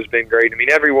 Igo's been great. I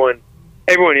mean, everyone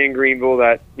in Greenville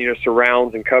that, you know,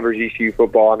 surrounds and covers ECU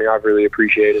football, I mean, I've really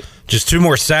appreciated. Just 2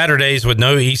 more Saturdays with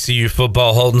no ECU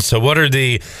football, Holton. So what are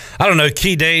the, I don't know,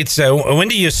 key dates? When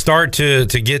do you start to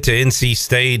get to NC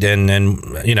State, and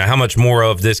you know, how much more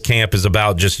of this camp is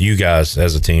about just you guys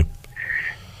as a team?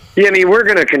 Yeah, I mean, we're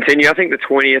going to continue. I think the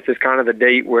 20th is kind of the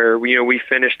date where, you know, we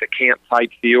finish the camp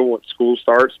type feel when school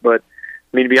starts. But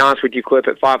I mean, to be honest with you, Clip,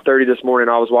 at 5:30 this morning,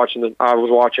 I was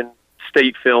watching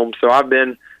state film. So I've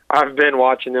been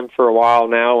watching them for a while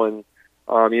now, and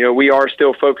you know, we are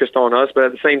still focused on us, but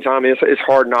at the same time, it's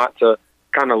hard not to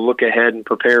kind of look ahead and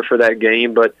prepare for that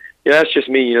game. But yeah, that's just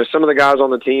me. You know, some of the guys on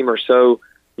the team are so,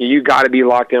 you got to be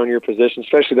locked down in your position,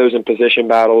 especially those in position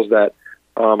battles that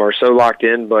are so locked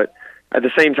in. But at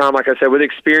the same time, like I said, with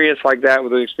experience like that,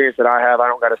 with the experience that I have, I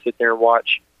don't got to sit there and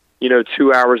watch, you know,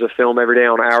 2 hours of film every day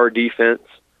on our defense.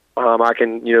 I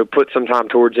can, you know, put some time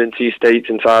towards NC State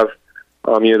since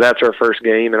you know, that's our first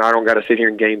game, and I don't got to sit here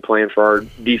and game plan for our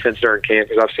defense during camp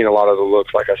because I've seen a lot of the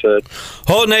looks, like I said.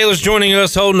 Holton Ahlers joining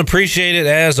us. Holton, appreciate it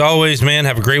as always, man.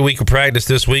 Have a great week of practice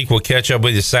this week. We'll catch up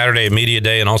with you Saturday at Media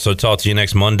Day, and also talk to you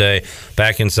next Monday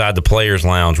back inside the Players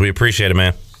Lounge. We appreciate it,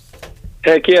 man.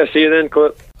 Heck yeah. See you then,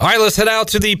 Clip. All right, let's head out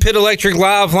to the Pitt Electric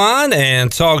Live line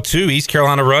and talk to East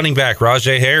Carolina running back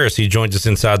Rahjai Harris. He joins us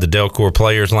inside the Delcor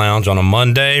Players Lounge on a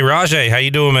Monday. Rahjai, how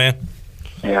you doing, man?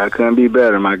 Yeah, I couldn't be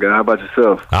better, my guy. How about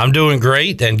yourself? I'm doing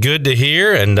great and good to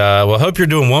hear. And well, I hope you're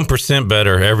doing 1%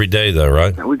 better every day, though,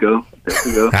 right? There we go.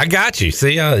 I got you.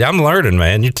 See, I'm learning,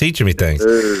 man. You're teaching me things.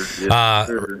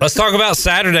 Let's talk about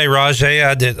Saturday,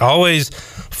 Rahjai. Always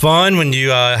fun when you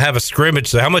have a scrimmage.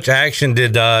 So how much action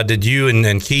did you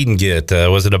and Keaton get?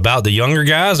 Was it about the younger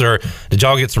guys, or did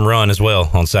y'all get some run as well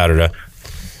on Saturday?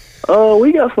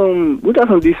 We got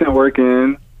some decent work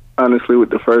in, honestly, with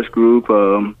the first group.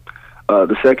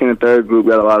 The second and third group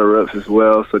got a lot of reps as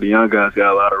well, so the young guys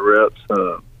got a lot of reps.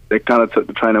 They kind of took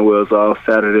the training wheels off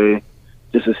Saturday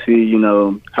just to see,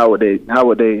 how would they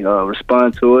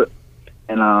respond to it.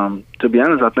 And to be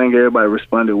honest, I think everybody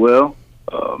responded well.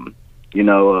 You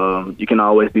can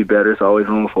always be better. There's always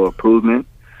room for improvement,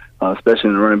 especially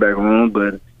in the running back room.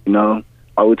 But,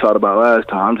 like we talked about last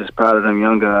time, I'm just proud of them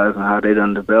young guys and how they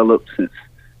done developed since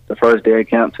the first day of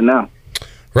camp to now.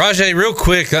 Rajay, real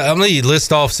quick, I'm going to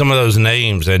list off some of those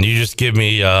names, and you just give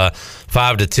me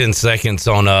 5 to 10 seconds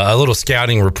on a little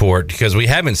scouting report, because we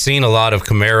haven't seen a lot of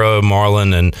Camaro,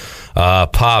 Marlon, and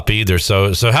Pop either.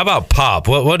 So how about Pop?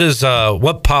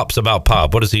 What Pop's about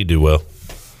Pop? What does he do well?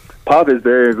 Pop is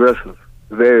very aggressive.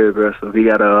 Very aggressive. He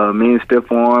got a mean stiff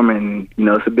arm, and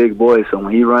it's a big boy. So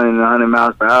when he running 100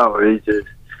 miles per hour, it's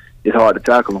hard to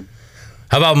tackle him.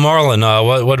 How about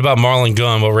Marlon? What about Marlon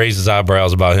Gunn? What raises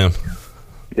eyebrows about him?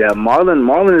 Yeah,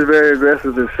 Marlon is very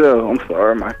aggressive himself. I'm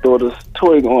sorry, my daughter's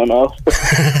toy going off.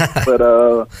 But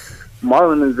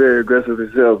Marlon is very aggressive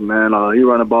himself, man. He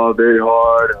run the ball very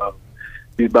hard.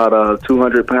 He's about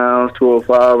 200 pounds,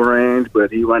 205 range, but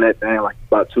he run that thing like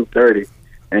about 230.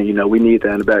 And we need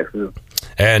that in the backfield.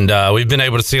 And we've been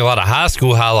able to see a lot of high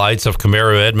school highlights of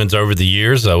Camaro Edmonds over the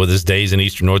years with his days in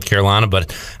Eastern North Carolina.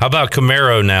 But how about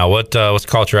Camaro now? What's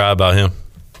caught your eye about him?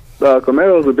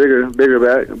 Camaro's a bigger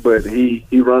back, but he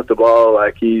runs the ball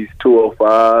like he's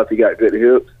 205. He got good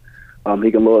hips.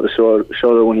 He can lower the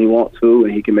shoulder when he wants to,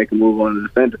 and he can make a move on the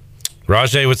defender.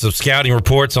 Rajay, with some scouting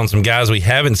reports on some guys we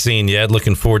haven't seen yet.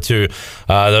 Looking forward to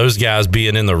those guys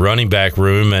being in the running back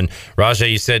room. And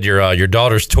Rajay, you said your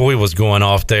daughter's toy was going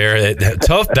off there.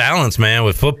 Tough balance, man,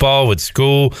 with football, with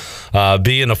school,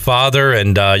 being a father,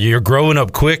 and you're growing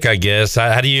up quick, I guess.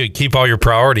 How do you keep all your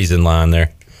priorities in line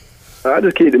there? I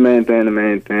just keep the main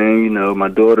thing. My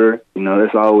daughter,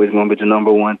 that's always going to be the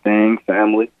number one thing,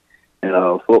 family.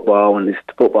 And football, when it's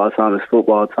football time, it's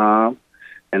football time.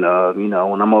 And,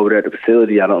 when I'm over there at the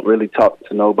facility, I don't really talk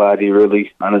to nobody,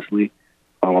 really, honestly.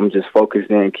 I'm just focused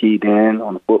in, keyed in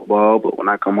on the football. But when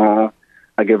I come home,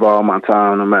 I give her all my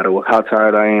time, no matter how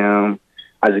tired I am.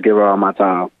 I just give her all my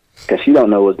time. Because she don't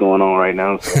know what's going on right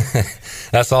now. So.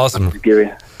 That's awesome.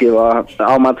 Give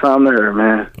all my time to her,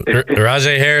 man.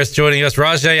 Rajay Harris joining us.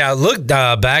 Rajay, I looked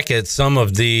back at some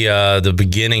of the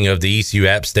beginning of the ECU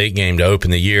App State game to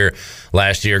open the year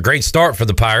last year. Great start for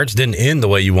the Pirates. Didn't end the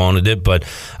way you wanted it, but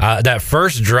that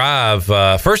first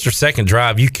or second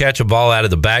drive, you catch a ball out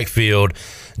of the backfield.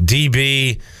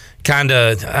 DB kind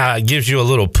of gives you a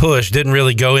little push, didn't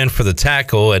really go in for the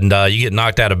tackle, and you get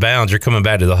knocked out of bounds. You're coming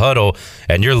back to the huddle,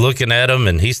 and you're looking at him,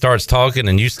 and he starts talking,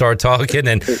 and you start talking,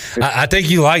 and I think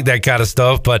you like that kind of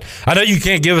stuff, but I know you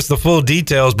can't give us the full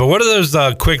details, but what are those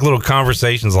quick little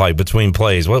conversations like between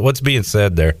plays? What's being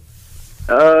said there?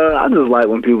 I just like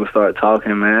when people start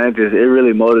talking, man. It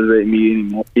really motivates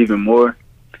me even more.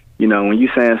 When you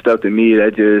saying stuff to me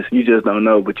that you just don't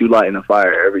know, but you lighting a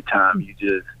fire every time you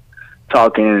just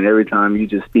talking, and every time you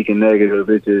just speaking negative,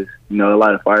 it just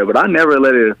light a fire. But I never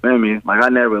let it offend me. Like I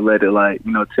never let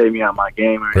it take me out my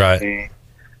game or anything.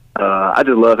 Right. I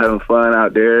just love having fun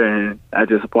out there, and that's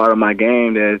just a part of my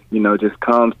game that just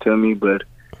comes to me. But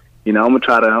I'm gonna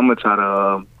try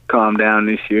to calm down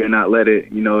this year and not let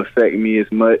it affect me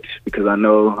as much, because I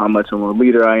know how much of a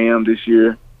leader I am this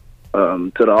year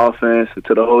to the offense and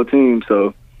to the whole team.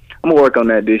 So I'm going to work on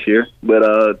that this year, but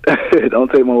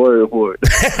don't take my word for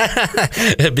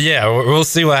it. Yeah, we'll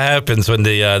see what happens when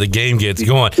the game gets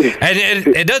going. And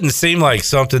it doesn't seem like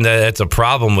something that's a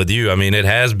problem with you. I mean, it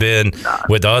has been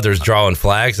with others drawing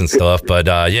flags and stuff, but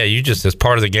it's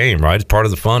part of the game, right? It's part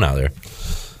of the fun out there.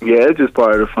 Yeah, it's just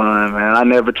part of the fun, man. I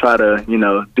never try to,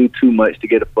 do too much to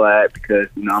get a flag, because,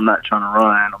 I'm not trying to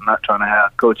run. I'm not trying to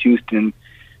have Coach Houston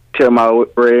tear my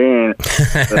rear end.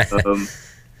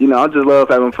 I just love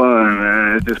having fun,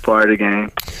 man. It's just part of the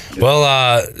game.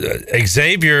 Well,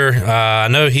 Xavier, I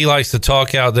know he likes to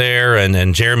talk out there,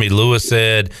 and Jeremy Lewis,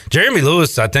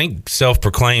 I think,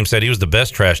 self-proclaimed, said he was the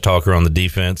best trash talker on the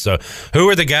defense. So who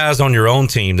are the guys on your own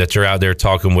team that you're out there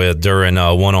talking with during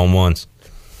one-on-ones?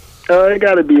 It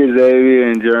got to be Xavier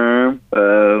and Jerm.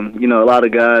 A lot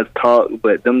of guys talk,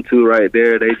 but them two right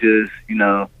there, they just,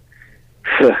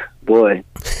 boy,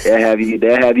 they'll have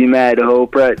you mad the whole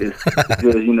practice.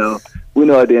 Because, we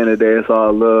know at the end of the day it's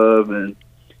all love, and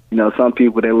some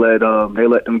people they let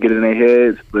them get in their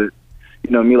heads, but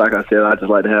me, like I said, I just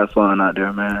like to have fun out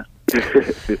there, man.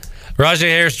 Rajay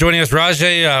Harris joining us.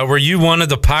 Rajay, were you one of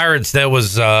the Pirates that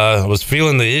was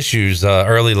feeling the issues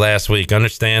early last week? I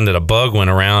understand that a bug went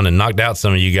around and knocked out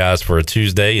some of you guys for a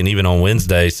Tuesday and even on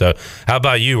Wednesday. So, how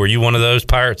about you? Were you one of those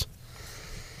Pirates?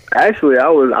 Actually, I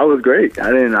was great.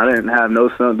 I didn't have no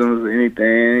symptoms or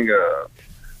anything.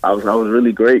 I was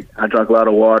really great. I drank a lot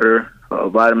of water,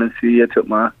 vitamin C. I took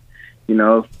my,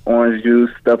 orange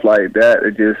juice, stuff like that.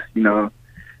 It just,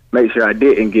 make sure I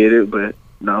didn't get it, but.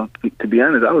 No, to be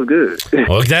honest, I was good.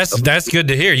 Well, that's good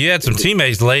to hear. You had some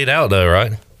teammates laid out, though,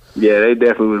 right? Yeah, they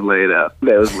definitely was laid out.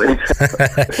 That was laid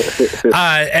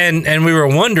out. And we were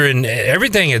wondering,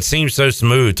 everything had seemed so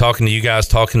smooth, talking to you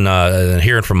guys,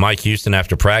 hearing from Mike Houston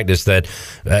after practice, that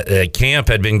camp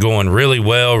had been going really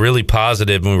well, really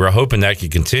positive, and we were hoping that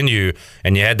could continue,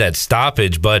 and you had that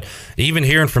stoppage. But even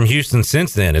hearing from Houston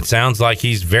since then, it sounds like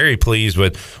he's very pleased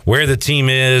with where the team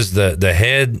is, the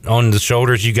head on the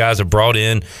shoulders you guys have brought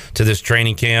in to this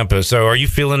training camp. So are you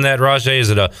feeling that, Rajay? Is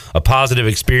it a positive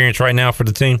experience right now for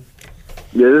the team?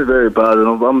 Yeah, it's very positive.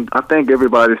 I think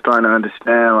everybody's starting to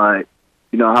understand,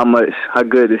 how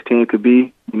good this team could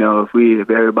be. If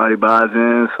everybody buys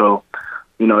in. So,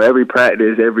 every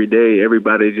practice, every day,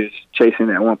 everybody just chasing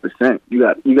that 1%.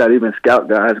 You got even scout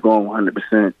guys going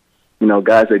 100%.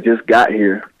 Guys that just got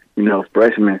here.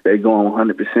 Freshmen, they going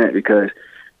 100% because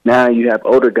now you have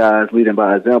older guys leading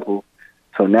by example.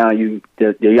 So now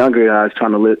the younger guys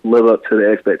trying to live up to the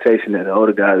expectation that the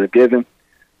older guys are giving.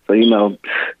 So you're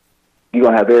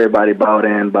going to have everybody bought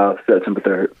in by September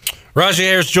 3rd. Rajay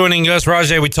Harris joining us.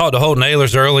 Rajay, we talked to Holton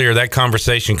Ahlers earlier, that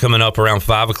conversation coming up around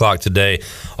 5 o'clock today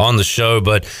on the show,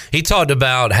 but he talked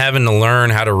about having to learn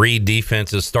how to read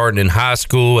defenses starting in high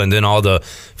school and then all the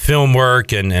film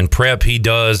work and prep he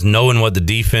does, knowing what the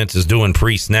defense is doing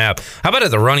pre-snap. How about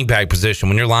at the running back position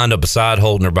when you're lined up beside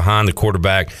Holton or behind the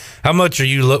quarterback? What are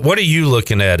you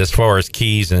looking at as far as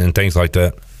keys and things like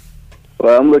that?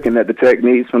 Well, I'm looking at the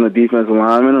techniques from the defensive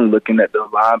linemen. I'm looking at the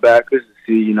linebackers to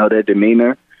see, their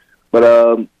demeanor.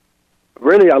 But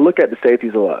really, I look at the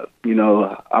safeties a lot.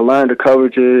 I learned the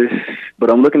coverages,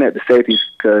 but I'm looking at the safeties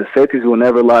because safeties will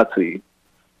never lie to you.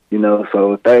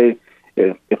 So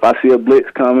if I see a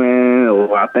blitz coming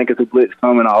or I think it's a blitz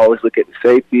coming, I always look at the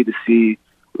safety to see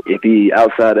if he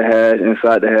outside the hash,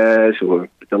 inside the hash, or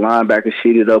if the linebacker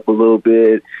sheeted up a little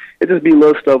bit. It just be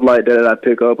little stuff like that I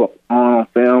pick up on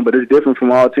film, but it's different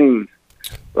from all teams.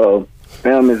 So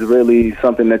film is really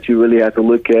something that you really have to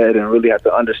look at and really have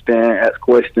to understand, ask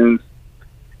questions.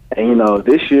 And,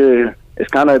 this year, it's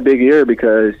kind of a big year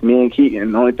because me and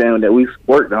Keaton, the only thing that we've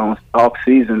worked on off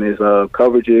season is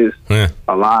coverages,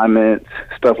 alignments,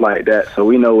 stuff like that. So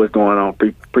we know what's going on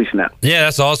pre-snap. Yeah,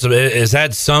 that's awesome. Is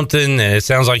that something, and it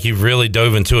sounds like you've really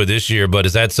dove into it this year, but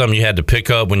is that something you had to pick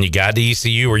up when you got to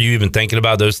ECU? Were you even thinking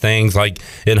about those things like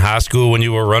in high school when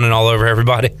you were running all over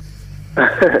everybody?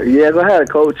 Yes, I had a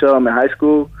coach in high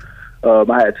school.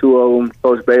 I had two of them,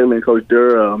 Coach Bailey and Coach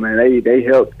Durham, and they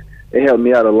helped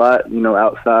me out a lot,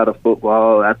 outside of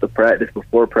football, after practice,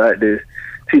 before practice,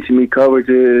 teaching me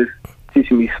coverages,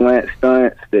 teaching me slant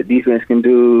stunts that defense can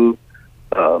do,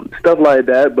 stuff like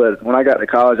that. But when I got to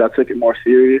college, I took it more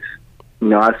serious.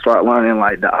 I started learning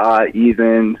like the odd,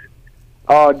 evens,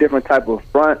 all different type of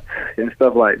fronts and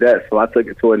stuff like that. So I took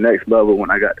it to a next level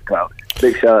when I got to college.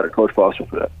 Big shout out to Coach Foster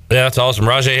for that. Yeah, that's awesome.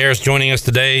 Rajay Harris joining us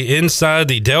today inside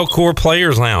the Delcor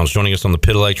Players Lounge, joining us on the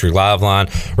Pit Electric Live line.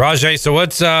 Rajay, so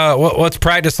what's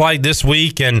practice like this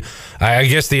week? And I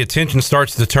guess the attention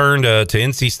starts to turn to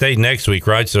NC State next week,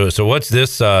 right? So what's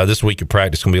this week of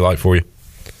practice going to be like for you?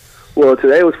 Well,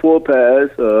 today was full pass.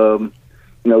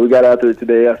 We got out there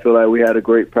today. I feel like we had a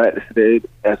great practice today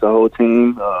as a whole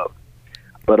team.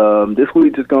 But this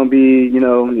week is going to be,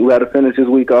 we got to finish this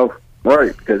week off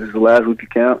right because it's the last week of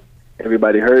camp.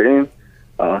 Everybody hurting.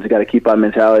 So got to keep our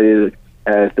mentality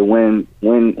as to win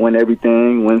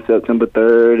everything, win September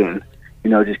 3rd,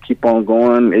 and, just keep on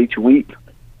going each week.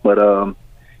 But,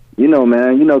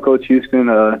 man, Coach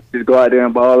Houston, just go out there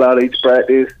and ball out each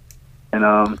practice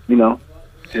and,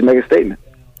 just make a statement.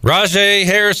 Rajay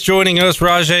Harris joining us.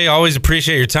 Rajay, always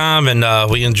appreciate your time, and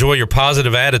we enjoy your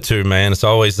positive attitude, man. It's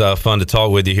always fun to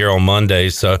talk with you here on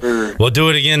Mondays. So we'll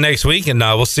do it again next week, and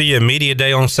we'll see you at Media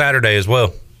Day on Saturday as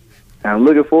well. I'm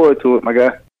looking forward to it, my guy.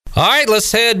 All right,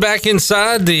 let's head back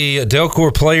inside the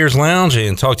Delcor Players Lounge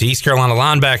and talk to East Carolina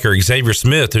linebacker Xavier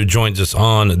Smith, who joins us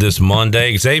on this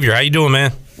Monday. Xavier, how you doing,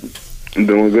 man? I'm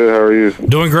doing good. How are you?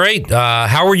 Doing great.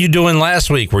 How were you doing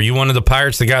last week? Were you one of the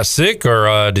Pirates that got sick,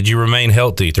 or did you remain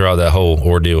healthy throughout that whole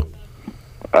ordeal?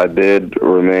 I did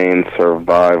remain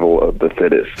survival of the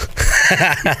fittest.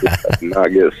 I did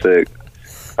not get sick.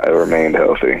 I remained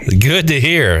healthy. Good to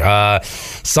hear.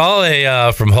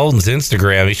 Saw from Holden's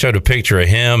Instagram. He showed a picture of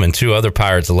him and 2 other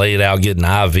Pirates laid out getting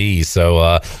IVs.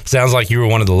 So sounds like you were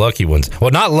one of the lucky ones.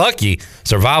 Well, not lucky.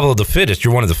 Survival of the fittest.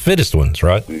 You're one of the fittest ones,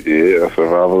 right? Yeah,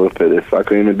 survival of the fittest. I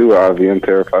couldn't even do an IV. I'm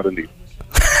terrified of needles.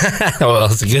 Well,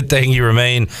 it's a good thing you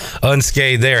remain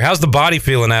unscathed there. How's the body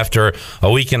feeling after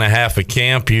a week and a half of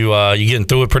camp? You getting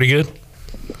through it pretty good?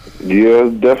 Yeah,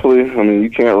 definitely. I mean, you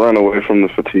can't run away from the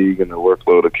fatigue and the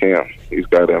workload of camp. You've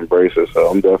got to embrace it. So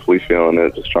I'm definitely feeling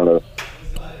it. Just trying to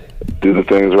do the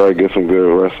things right, get some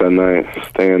good rest at night,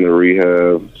 stay in the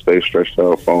rehab, stay stretched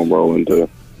out, foam rolling to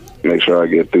make sure I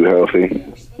get through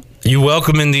healthy. You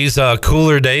welcoming these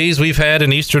cooler days we've had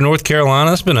in eastern North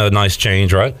Carolina? It's been a nice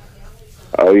change, right?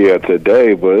 Oh, yeah,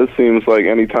 today. But it seems like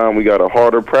anytime we got a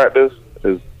harder practice,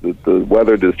 the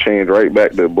weather just changed right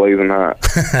back to blazing hot.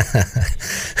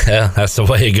 Yeah, that's the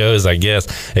way it goes, I guess.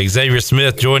 Xavier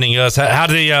Smith joining us. How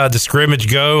did the scrimmage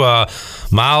go?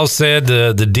 Miles said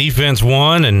the defense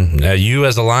won, and you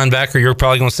as a linebacker, you're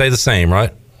probably going to say the same,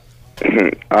 right?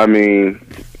 I mean,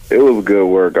 it was good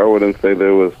work. I wouldn't say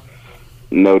there was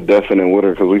no definite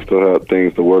winner because we still have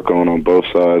things to work on both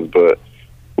sides, but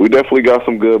we definitely got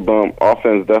some good bump.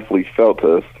 Offense definitely felt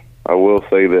us. I will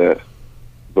say that.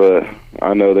 But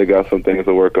I know they got some things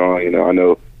to work on. I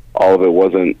know all of it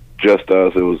wasn't just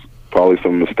us. It was probably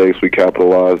some mistakes we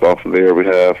capitalized off of their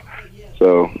behalf.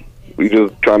 So we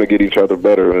just trying to get each other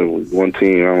better. And one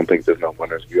team, I don't think there's no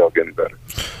winners. We all getting better.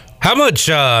 How much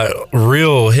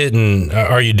real hitting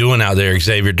are you doing out there,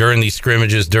 Xavier, during these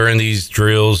scrimmages, during these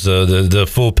drills, the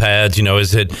full pads?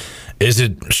 Is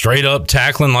it straight up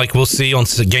tackling like we'll see on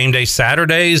game day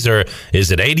Saturdays, or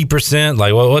is it 80%?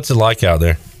 Like, what's it like out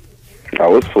there?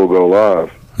 Oh, it's full go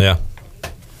live. Yeah.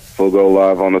 Full go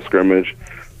live on the scrimmage.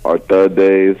 Our third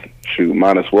days,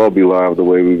 might as well be live the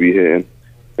way we be hitting.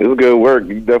 It's good work.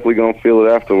 You definitely going to feel it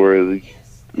afterwards.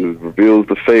 It reveals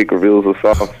the fake, reveals the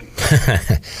soft.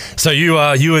 So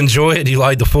you enjoy it? You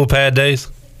like the full pad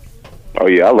days? Oh,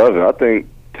 yeah, I love it. I think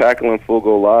tackling full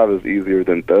go live is easier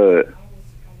than thud,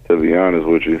 to be honest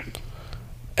with you.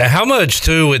 How much,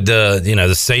 too, with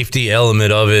the safety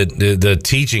element of it, the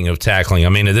teaching of tackling? I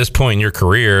mean, at this point in your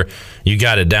career, you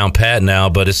got it down pat now,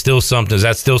 but it's still something. Is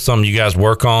that still something you guys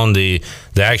work on, the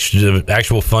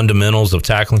actual fundamentals of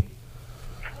tackling?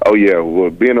 Oh, yeah.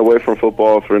 Well, being away from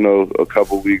football for a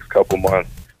couple weeks, couple months,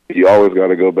 you always got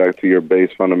to go back to your base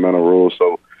fundamental rules.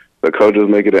 So the coaches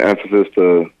make it an emphasis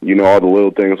to, all the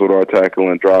little things with our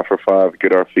tackling, drive for 5,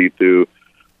 get our feet through,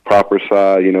 proper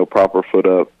side, proper foot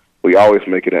up. We always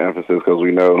make it an emphasis because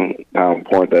we know how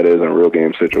important that is in real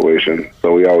game situations.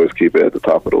 So we always keep it at the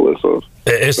top of the list. So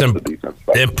it's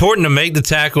important to make the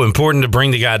tackle, important to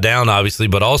bring the guy down, obviously,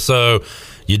 but also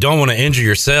you don't want to injure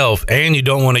yourself and you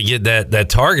don't want to get that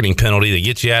targeting penalty that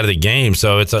gets you out of the game.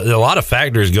 So it's a lot of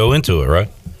factors go into it, right?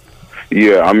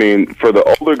 Yeah, I mean, for the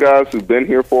older guys who've been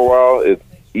here for a while, it's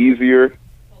easier.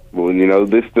 Well,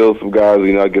 there's still some guys,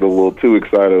 I get a little too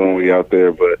excited when we out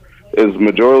there, but it's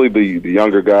majority the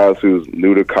younger guys who's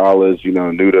new to college,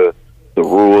 new to the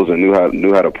rules and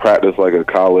knew how to practice like a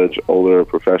college, older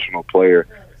professional player.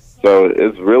 So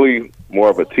it's really more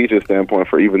of a teacher standpoint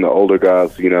for even the older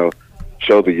guys,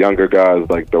 show the younger guys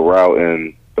like the route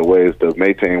and the ways to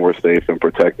maintain we're safe and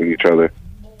protecting each other.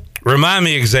 Remind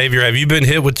me, Xavier, have you been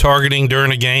hit with targeting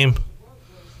during a game?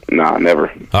 Nah, never.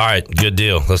 All right, good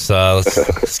deal.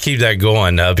 Let's keep that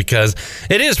going because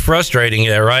it is frustrating,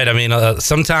 right? I mean,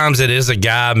 sometimes it is a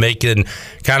guy making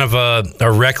kind of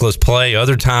a reckless play.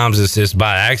 Other times it's just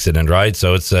by accident, right?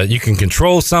 So it's you can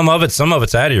control some of it. Some of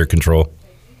it's out of your control.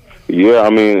 Yeah, I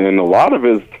mean, and a lot of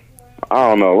it's,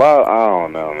 I don't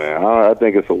know, man. I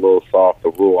think it's a little soft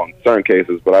to rule on certain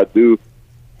cases, but I do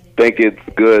think it's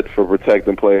good for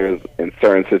protecting players in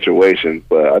certain situations.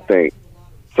 But I think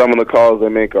some of the calls they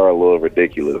make are a little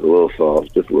ridiculous, a little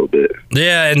soft, just a little bit.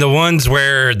 Yeah, and the ones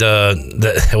where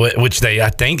which I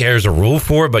think there's a rule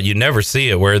for, but you never see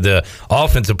it, where the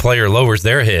offensive player lowers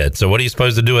their head. So what are you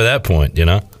supposed to do at that point,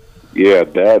 Yeah,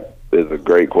 that is a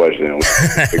great question. We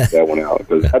figure that one out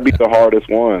because that'd be the hardest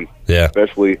one. Yeah,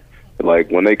 especially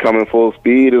like when they come in full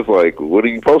speed. It's like, what are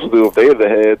you supposed to do if they're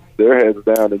their head's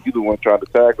down, and you're the one trying to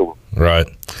tackle them? Right.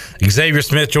 Xavier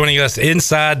Smith joining us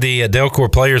inside the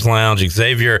Delcor Players Lounge.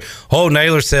 Xavier, Holden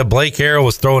Ahlers said Blake Harrell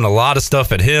was throwing a lot of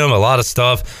stuff at him, a lot of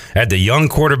stuff at the young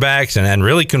quarterbacks, and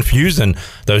really confusing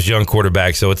those young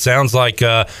quarterbacks. So it sounds like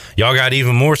y'all got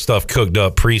even more stuff cooked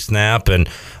up pre-snap and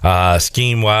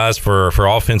scheme-wise for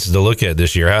offenses to look at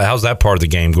this year. How's that part of the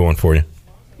game going for you?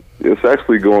 It's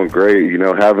actually going great.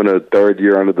 Having a third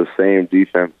year under the same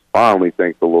defense, finally,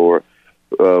 thank the Lord.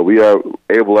 we are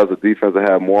able as a defense to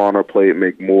have more on our plate,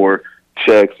 make more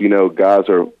checks. Guys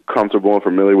are comfortable and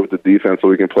familiar with the defense, so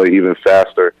we can play even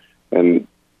faster. And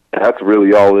that's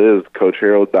really all it is. Coach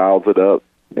Harold dials it up,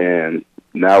 and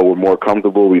now we're more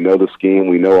comfortable. We know the scheme.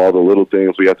 We know all the little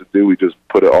things we have to do. We just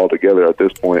put it all together at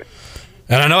this point.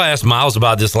 And I know I asked Miles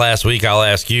about this last week. I'll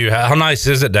ask you, how nice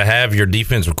is it to have your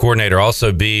defensive coordinator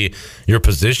also be your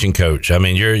position coach? I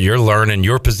mean, you're learning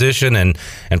your position and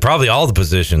probably all the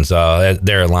positions there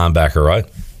at linebacker, right?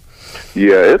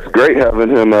 Yeah, it's great having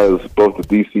him as both the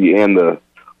DC and the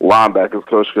linebackers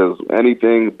coach, because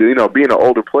anything, being an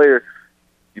older player,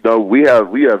 we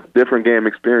have different game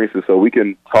experiences, so we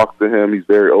can talk to him. He's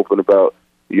very open about,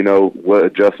 what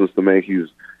adjustments to make. He's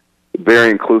very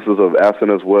inclusive of asking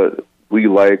us what we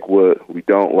like, what we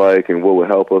don't like, and what would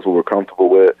help us, what we're comfortable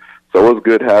with. So it was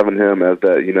good having him as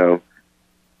that,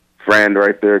 friend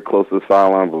right there close to the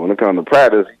sideline. But when it comes to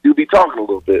practice, you do be talking a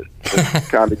little bit. It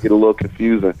kind of get a little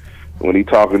confusing when he's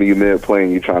talking to you mid-play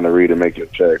and you're trying to read and make your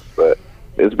checks. But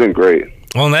it's been great.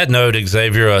 On that note,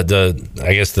 Xavier,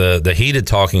 the heated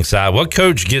talking side, what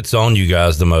coach gets on you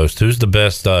guys the most? Who's the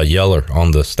best yeller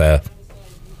on the staff?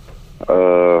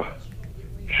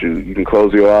 Shoot, you can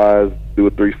close your eyes, do a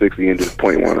 360, and just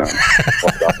point one out.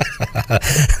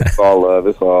 It's all love.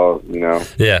 It's all,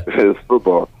 Yeah. It's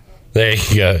football. There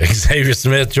you go. Xavier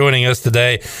Smith joining us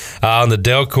today on the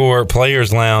Delcor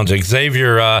Players Lounge.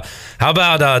 Xavier, how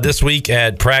about this week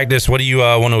at practice? What do you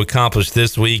want to accomplish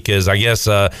this week? As I guess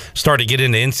start to get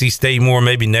into NC State more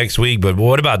maybe next week, but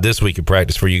what about this week at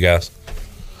practice for you guys?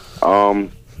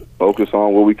 Focus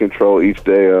on what we control each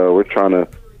day. We're trying to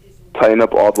tighten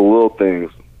up all the little things.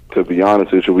 To be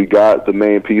honest with you, we got the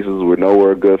main pieces. We know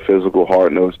we're a good physical,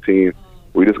 hard-nosed team.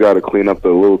 We just got to clean up the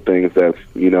little things that's,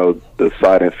 the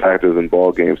deciding factors in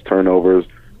ball games, turnovers,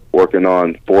 working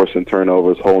on forcing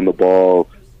turnovers, holding the ball,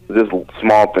 just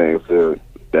small things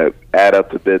that add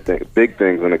up to big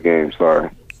things in a game. Sorry.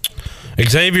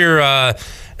 Xavier,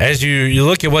 as you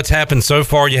look at what's happened so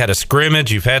far, you had a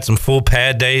scrimmage, you've had some full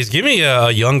pad days. Give me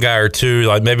a young guy or two,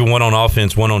 like maybe one on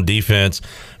offense, one on defense,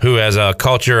 who has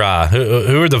caught your eye.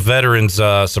 Who are the veterans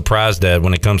surprised at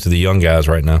when it comes to the young guys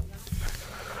right now?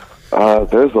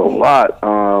 There's a lot.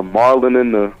 Marlon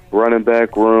in the running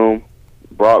back room.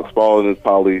 Brock Spalding is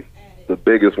probably the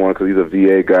biggest one because he's a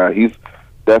VA guy. He's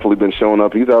definitely been showing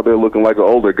up. He's out there looking like an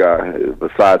older guy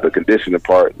besides the conditioning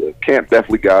part. The camp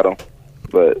definitely got him,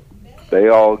 but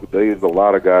there's a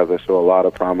lot of guys that show a lot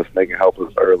of promise. They can help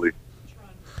us early.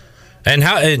 And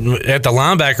how at the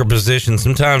linebacker position,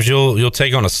 sometimes you'll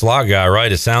take on a slot guy,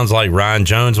 right? It sounds like Ryan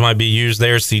Jones might be used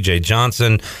there, C.J.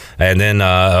 Johnson, and then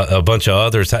a bunch of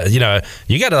others.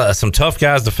 You got some tough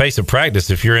guys to face at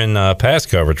practice if you're in pass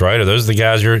coverage, right? Are those the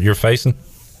guys you're facing?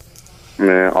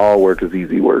 Man, all work is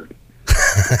easy work.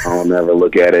 I don't never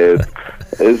look at it.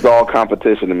 It's all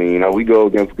competition to me. We go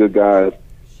against good guys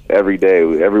every day.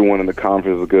 Everyone in the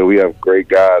conference is good. We have great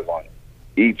guys on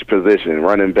each position,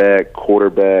 running back,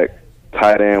 quarterback,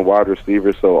 tight end, wide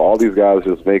receiver. So all these guys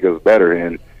just make us better.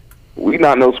 And we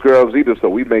not no scrubs either, so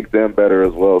we make them better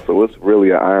as well. So it's really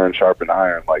an iron sharpen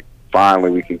iron. Like,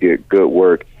 finally we can get good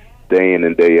work day in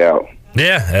and day out.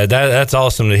 Yeah, that's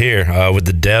awesome to hear with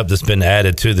the depth that's been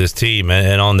added to this team.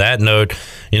 And on that note,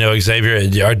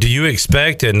 Xavier, do you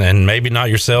expect, and maybe not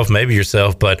yourself, maybe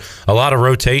yourself, but a lot of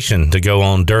rotation to go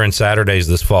on during Saturdays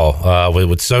this fall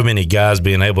with so many guys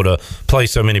being able to play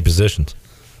so many positions?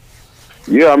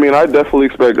 Yeah, I definitely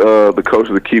expect the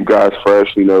coaches to keep guys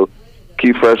fresh,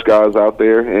 keep fresh guys out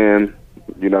there. And,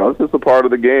 it's just a part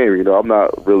of the game. I'm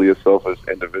not really a selfish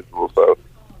individual. So,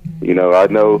 I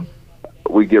know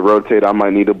we get rotated, I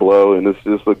might need a blow, and it's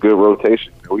just a good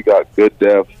rotation. We got good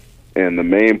depth, and the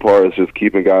main part is just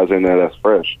keeping guys in there that's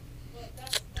fresh.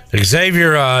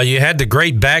 Xavier, you had the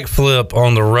great backflip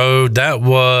on the road. That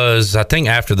was, I think,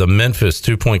 after the Memphis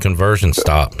 2-point conversion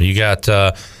stop. You got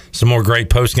some more great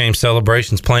post-game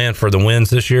celebrations planned for the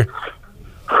wins this year?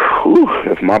 Whew,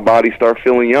 if my body starts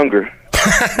feeling younger.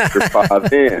 After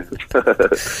 5 in.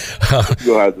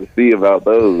 You'll have to see about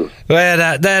those.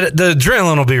 Well, the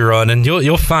adrenaline will be running.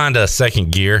 You'll find a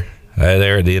second gear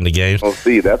there at the end of games. Oh,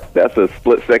 see, that's a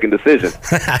split-second decision.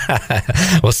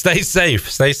 Well, stay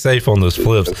safe on those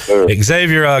flips. Yes,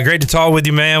 Xavier, great to talk with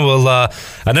you, man.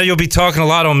 I know you'll be talking a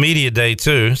lot on Media Day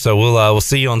too, so we'll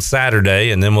see you on Saturday,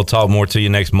 and then we'll talk more to you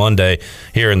next Monday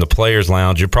here in the Players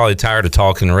Lounge. You're probably tired of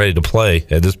talking and ready to play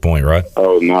at this point, right?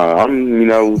 Oh no,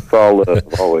 I'm solid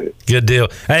always. Good deal.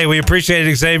 Hey, we appreciate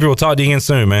it, Xavier. We'll talk to you again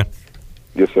soon, man.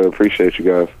 Yes, sir. Appreciate you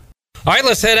guys. All right,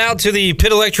 let's head out to the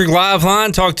Pitt Electric Live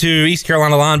line, talk to East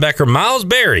Carolina linebacker Miles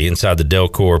Berry inside the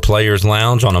Delcor Players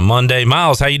Lounge on a Monday.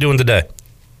 Miles, how you doing today?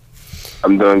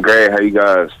 I'm doing great. How you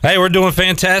guys? Hey, we're doing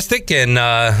fantastic, and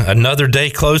another day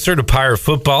closer to Pirate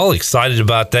football. Excited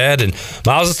about that. And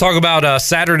Miles, let's talk about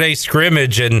Saturday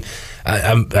scrimmage. And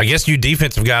I guess you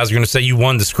defensive guys are going to say you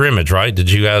won the scrimmage, right?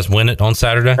 Did you guys win it on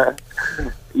Saturday?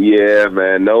 Yeah,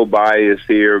 man. No bias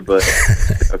here, but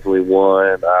definitely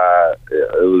won.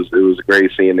 It was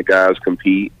great seeing the guys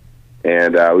compete,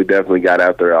 and we definitely got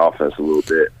after the offense a little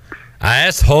bit. I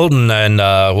asked Holton, and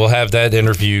we'll have that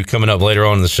interview coming up later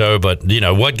on in the show, but,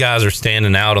 what guys are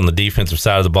standing out on the defensive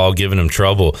side of the ball, giving him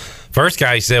trouble? First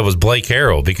guy he said was Blake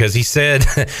Harrell, because he said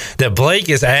that Blake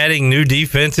is adding new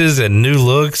defenses and new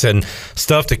looks and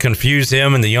stuff to confuse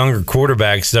him and the younger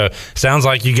quarterbacks. So sounds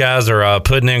like you guys are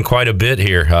putting in quite a bit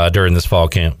here during this fall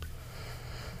camp.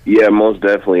 Yeah, most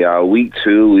definitely. Week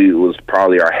 2 was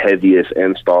probably our heaviest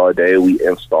install day. We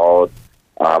installed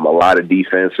a lot of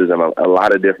defenses and a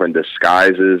lot of different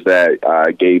disguises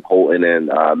that gave Holton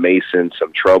and Mason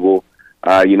some trouble,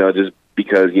 just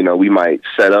because, we might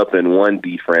set up in one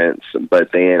defense,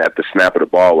 but then at the snap of the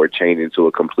ball, we're changing to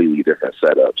a completely different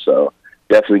setup. So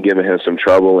definitely giving him some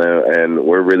trouble, and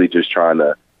we're really just trying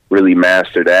to really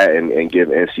master that and give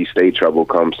NC State trouble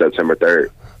come September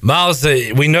 3rd. Miles,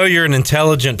 we know you're an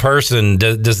intelligent person.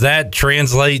 Does that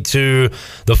translate to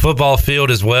the football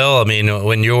field as well? I mean,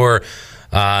 when you're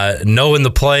knowing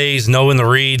the plays, knowing the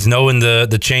reads, knowing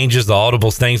the changes, the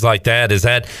audibles, things like that.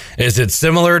 Is it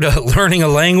similar to learning a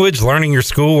language, learning your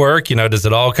schoolwork? Does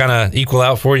it all kind of equal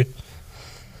out for you?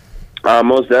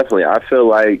 Most definitely. I feel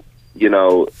like,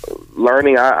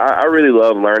 learning, I really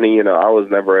love learning. I was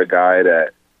never a guy that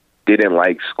didn't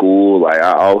like school. Like,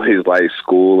 I always liked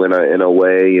school in a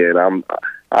way, and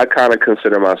I kind of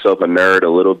consider myself a nerd a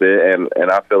little bit,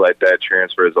 and I feel like that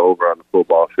transfers over on the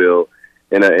football field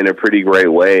in a pretty great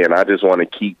way, and I just want to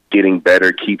keep getting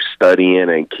better, keep studying,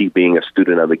 and keep being a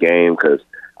student of the game, because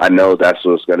I know that's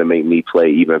what's going to make me play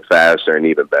even faster and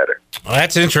even better. Well,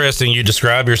 that's interesting. You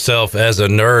describe yourself as a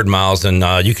nerd, Miles,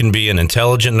 and you can be an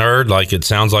intelligent nerd, like it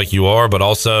sounds like you are, but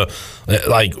also,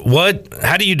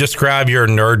 how do you describe your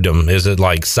nerddom? Is it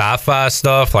like sci-fi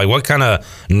stuff? Like, what kind of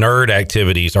nerd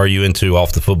activities are you into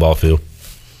off the football field?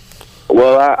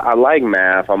 Well, I like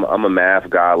math. I'm a math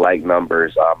guy. I like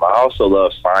numbers. I also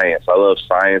love science. I love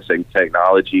science and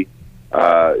technology.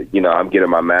 I'm getting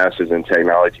my master's in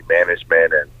technology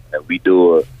management, and we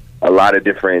do a lot of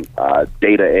different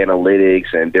data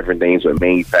analytics and different things with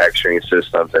manufacturing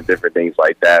systems and different things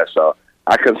like that. So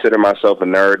I consider myself a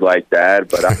nerd like that.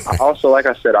 But I also, like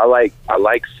I said, I like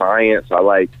science. I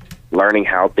like learning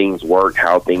how things work,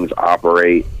 how things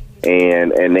operate.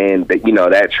 And then,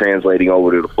 that translating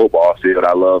over to the football field,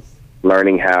 I love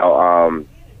learning how,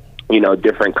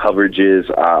 different coverages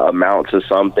amount to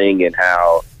something, and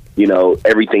how,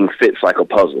 everything fits like a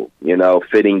puzzle,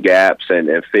 fitting gaps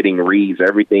and fitting reads.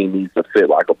 Everything needs to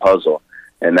fit like a puzzle.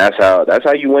 And that's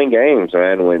how you win games,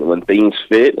 man. When things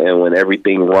fit and when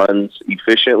everything runs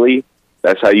efficiently,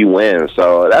 that's how you win.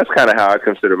 So that's kind of how I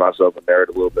consider myself a nerd,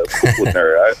 a little bit cool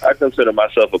nerd. I consider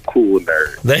myself a cool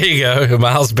nerd. There you go.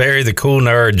 Miles Berry, the cool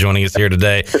nerd, joining us here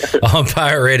today on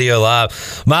Pirate Radio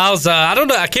Live. Miles, I don't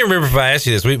know. I can't remember if I asked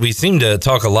you this. We seem to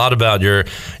talk a lot about your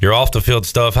off-the-field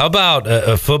stuff. How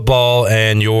about football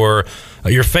and your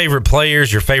favorite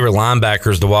players, your favorite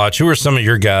linebackers to watch? Who are some of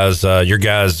your guys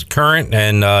current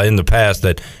and in the past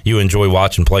that you enjoy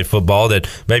watching play football, that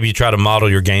maybe you try to model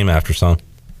your game after some?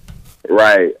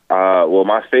 Right. Well,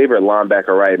 my favorite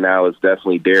linebacker right now is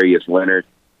definitely Darius Leonard,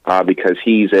 because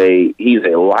he's a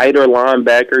lighter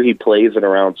linebacker. He plays at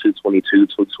around 222,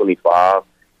 225,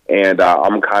 and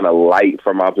I'm kind of light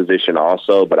for my position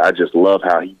also, but I just love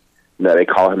how they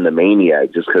call him the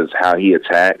maniac, just because how he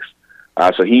attacks.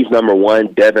 So he's number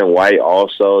one. Devin White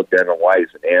also. Devin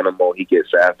White's an animal. He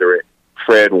gets after it.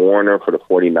 Fred Warner for the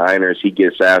 49ers, he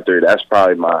gets after it. That's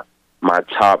probably my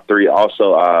top three.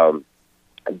 Also,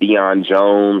 Deion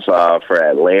Jones for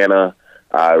Atlanta,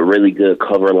 really good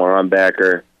cover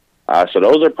linebacker. So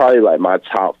those are probably like my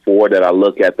top four that I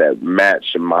look at that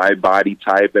match my body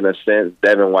type in a sense.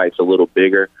 Devin White's a little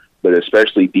bigger, but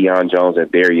especially Deion Jones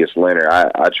and Darius Leonard,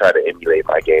 I try to emulate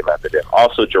my game after them.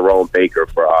 Also Jerome Baker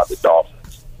for the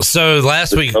Dolphins. So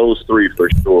last week, those three for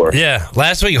sure. Yeah,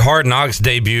 last week Hard Knocks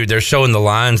debuted. They're showing the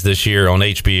lines this year on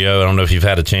HBO. I don't know if you've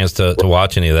had a chance to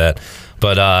watch any of that,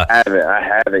 but I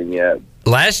haven't yet.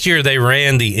 Last year they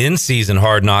ran the in-season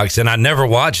Hard Knocks, and I never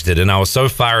watched it. And I was so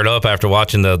fired up after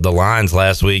watching the lines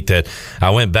last week that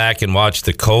I went back and watched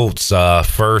the Colts'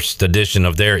 first edition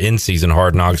of their in-season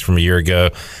Hard Knocks from a year ago.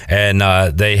 And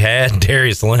they had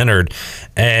Darius Leonard,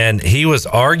 and he was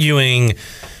arguing.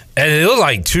 And it was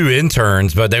like two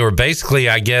interns, but they were basically,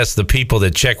 I guess, the people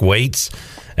that check weights.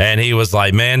 and he was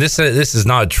like, "Man, this is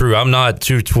not true. I'm not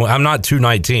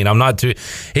 219. I'm not too."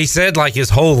 He said like his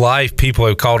whole life people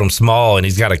have called him small, and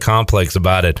he's got a complex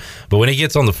about it. But when he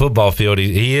gets on the football field,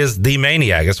 he is the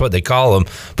maniac. That's what they call him.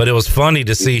 But it was funny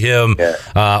to see him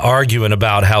arguing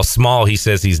about how small he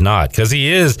says he's not, because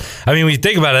he is. I mean, when you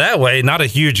think about it that way, not a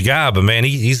huge guy, but man,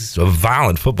 he's a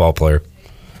violent football player.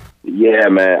 Yeah,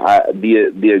 man.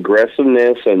 The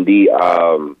aggressiveness and the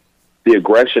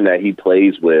aggression that he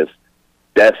plays with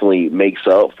definitely makes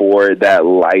up for that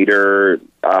lighter,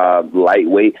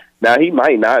 lightweight. Now, he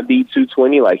might not be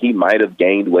 220. Like, he might have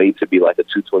gained weight to be like a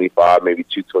 225, maybe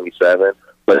 227.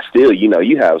 But still, you know,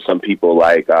 you have some people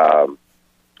like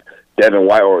Devin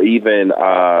White, or even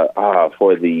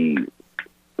for the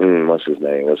what's his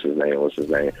name?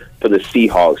 For the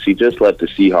Seahawks. He just left the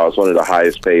Seahawks, one of the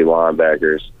highest paid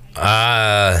linebackers.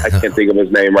 I can't think of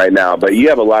his name right now, but you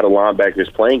have a lot of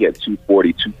linebackers playing at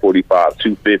 240, 245,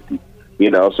 250. You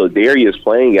know, so Darius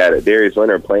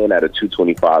Leonard playing at a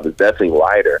 225 is definitely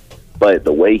lighter. But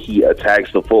the way he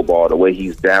attacks the football, the way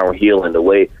he's downhill, and the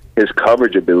way his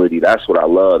coverage ability, that's what I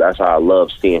love. That's how I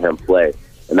love seeing him play.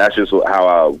 And that's just how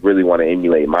I really want to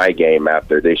emulate my game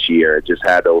after this year. Just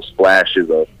had those flashes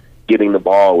of getting the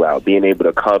ball out, being able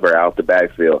to cover out the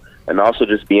backfield, and also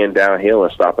just being downhill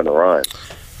and stopping the run.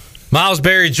 Miles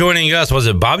Berry joining us. Was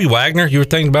it Bobby Wagner you were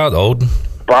thinking about? Old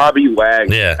Bobby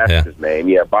Wagner. Yeah, that's his name.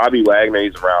 Yeah, Bobby Wagner.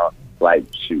 He's around like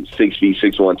 6',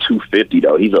 6'1", 250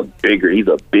 though. He's a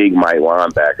big Mike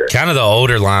linebacker. Kind of the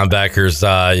older linebackers.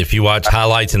 If you watch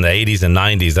highlights in the 80s and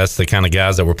 90s, that's the kind of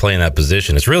guys that were playing that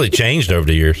position. It's really changed over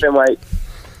the years.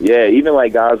 Even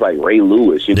like guys like Ray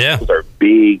Lewis. You know, those are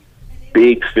big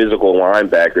physical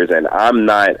linebackers, and I'm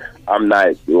not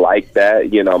like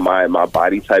that. You know, my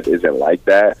body type isn't like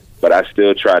that, but I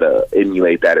still try to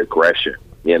emulate that aggression.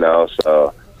 You know,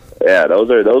 so yeah, those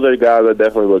are guys I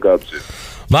definitely look up to.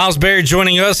 Miles Berry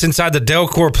joining us inside the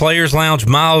Delcor Players Lounge.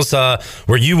 Miles,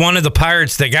 were you one of the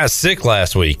Pirates that got sick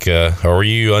last week, or were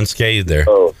you unscathed there?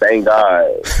 Oh, thank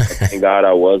God. Thank God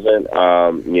I wasn't.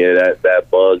 That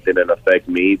bug didn't affect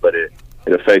me, but it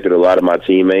affected a lot of my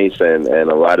teammates, and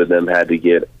a lot of them had to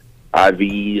get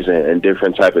IVs and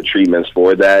different type of treatments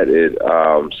for that.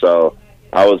 So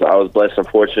I was blessed and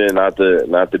fortunate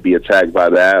not to be attacked by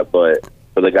that, but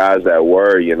for the guys that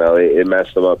were, you know, it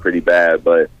messed them up pretty bad.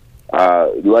 But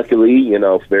luckily, you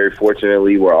know, very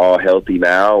fortunately, we're all healthy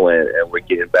now, and we're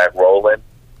getting back rolling.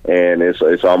 And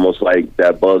it's almost like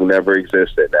that bug never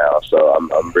existed now. So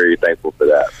I'm very thankful for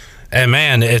that. And,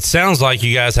 man, it sounds like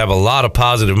you guys have a lot of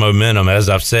positive momentum. As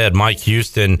I've said, Mike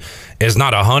Houston is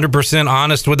not 100%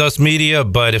 honest with us media,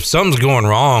 but if something's going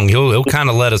wrong, he'll kind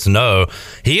of let us know.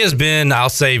 He has been, I'll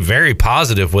say, very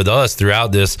positive with us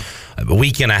throughout this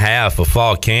week and a half of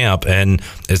fall camp. And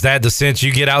is that the sense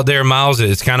you get out there, Miles?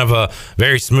 It's kind of a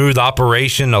very smooth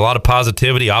operation, a lot of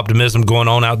positivity, optimism going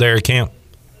on out there at camp?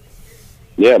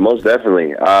 Yeah, most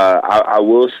definitely. I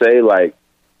will say, like,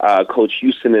 Coach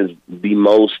Houston is the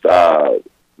most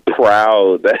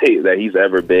proud that he's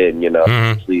ever been, you know,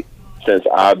 honestly, since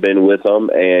I've been with him.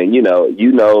 And, you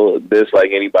know this like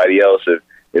anybody else.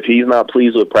 If he's not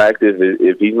pleased with practice,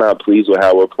 if he's not pleased with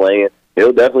how we're playing,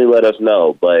 he'll definitely let us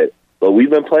know. But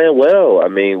we've been playing well. I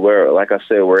mean, like I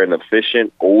said, we're an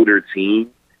efficient, older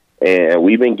team, and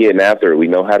we've been getting after it. We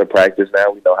know how to practice now.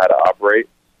 We know how to operate.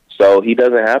 So he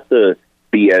doesn't have to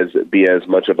be as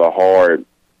much of a hard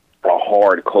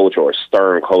coach or a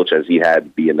stern coach as he had to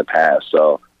be in the past.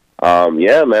 So,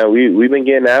 yeah, man, we've been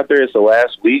getting after it. It's the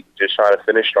last week, just trying to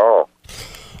finish strong.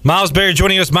 Miles Berry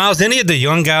joining us. Miles, any of the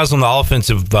young guys on the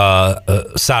offensive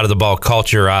side of the ball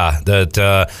caught your eye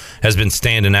that has been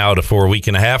standing out for a week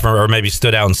and a half, or maybe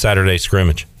stood out in Saturday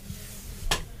scrimmage?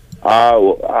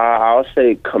 I'll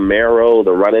say Camaro,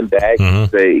 the running back.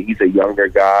 He's a younger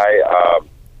guy,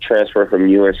 transfer from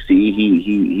UNC.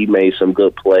 He made some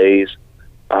good plays.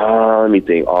 Let me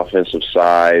think. Offensive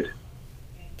side,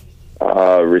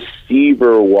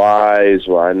 receiver wise.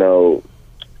 Well, I know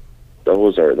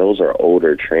those are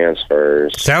older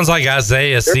transfers. Sounds like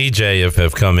Isaiah, CJ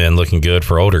have come in looking good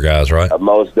for older guys, right?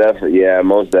 Most definitely, yeah,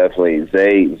 most definitely.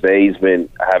 Zay's been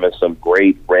having some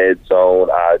great red zone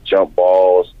jump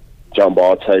ball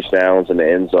touchdowns in the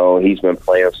end zone. He's been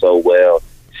playing so well.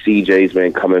 CJ's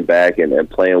been coming back and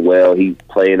playing well. He's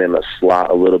playing in the slot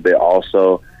a little bit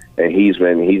also. And he's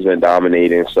been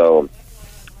dominating. So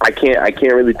I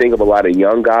can't really think of a lot of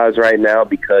young guys right now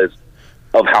because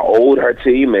of how old our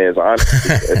team is,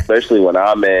 honestly. Especially when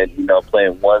I'm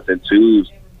playing ones and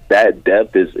twos. That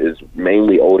depth is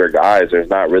mainly older guys. There's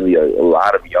not really a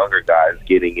lot of younger guys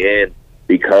getting in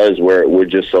because we're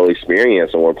just so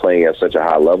experienced and we're playing at such a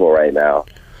high level right now.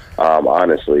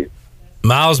 Honestly.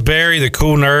 Miles Berry, the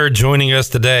cool nerd, joining us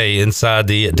today inside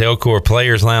the Delcor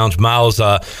Players Lounge. Miles,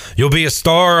 you'll be a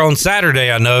star on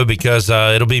Saturday, I know, because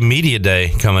it'll be Media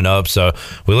Day coming up. So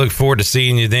we look forward to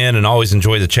seeing you then, and always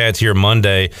enjoy the chats here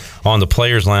Monday on the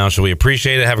Players Lounge. So we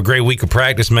appreciate it. Have a great week of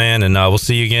practice, man, and we'll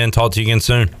see you again. Talk to you again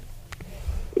soon.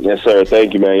 Yes, sir.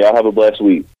 Thank you, man. Y'all have a blessed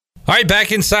week. All right,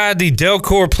 back inside the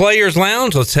Delcor Players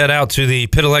Lounge. Let's head out to the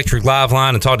Pitt Electric Live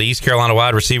line and talk to East Carolina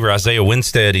wide receiver Isaiah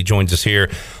Winstead. He joins us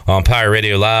here on Pirate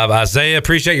Radio Live. Isaiah,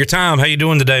 appreciate your time. How you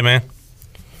doing today, man?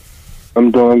 I'm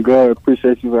doing good.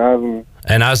 Appreciate you for having me.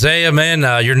 And Isaiah,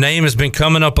 man, your name has been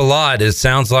coming up a lot. It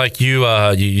sounds like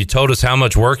you told us how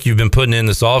much work you've been putting in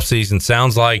this offseason.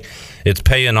 Sounds like it's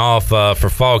paying off for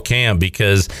fall camp,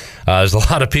 because there's a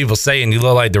lot of people saying you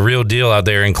look like the real deal out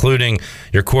there, including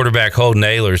your quarterback Holden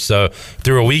Ahlers. So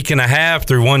through a week and a half,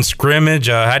 through one scrimmage,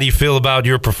 how do you feel about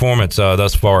your performance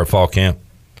thus far at fall camp?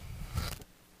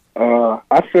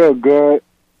 I feel good.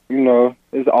 You know,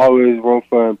 there's always room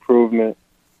for improvement.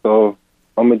 So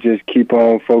I'm going to just keep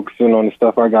on focusing on the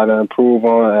stuff I got to improve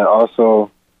on, and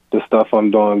also the stuff I'm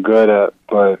doing good at.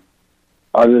 But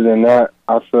other than that,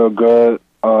 I feel good.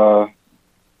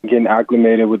 Getting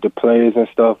acclimated with the players and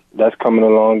stuff, that's coming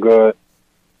along good.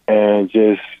 And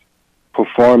just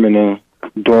performing and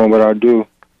doing what I do.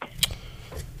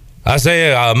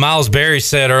 Isaiah, Miles Berry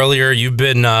said earlier you've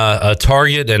been a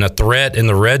target and a threat in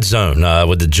the red zone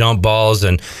with the jump balls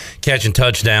and catching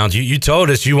touchdowns. You told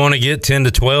us you want to get 10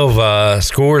 to 12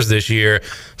 scores this year.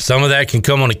 Some of that can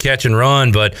come on a catch and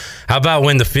run, but how about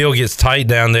when the field gets tight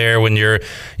down there, when you're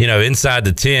inside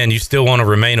the 10, you still want to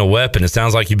remain a weapon? It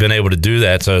sounds like you've been able to do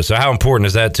that. So how important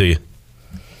is that to you?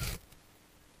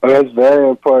 That's very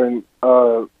important.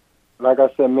 Like I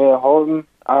said, me and Holden,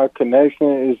 our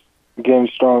connection is getting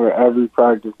stronger every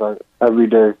practice, like every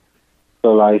day.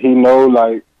 So like he know,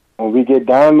 like when we get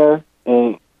down there,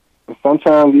 and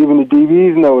sometimes even the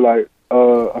DBs know, like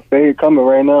a fade coming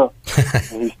right now,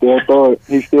 and he still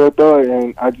throw it,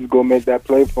 and I just go make that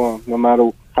play for him, no matter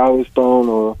how it's thrown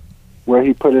or where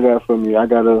he put it at for me. I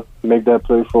gotta make that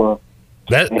play for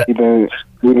him.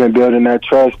 We've been building that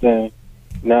trust, and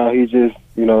now he just,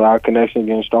 our connection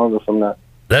getting stronger from that.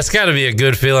 That's got to be a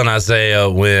good feeling, Isaiah,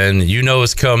 when you know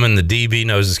it's coming, the DB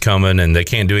knows it's coming, and they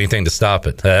can't do anything to stop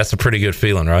it. That's a pretty good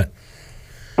feeling, right?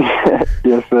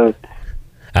 Yes, sir.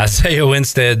 Isaiah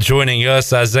Winstead joining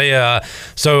us. Isaiah,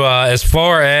 so as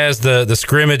far as the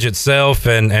scrimmage itself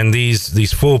and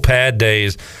these full pad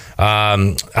days, I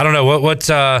don't know,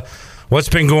 what's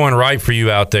been going right for you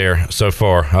out there so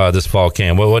far this fall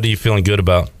camp? What are you feeling good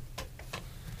about?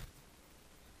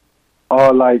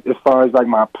 Like as far as like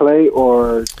my play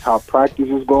or how practice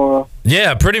is going?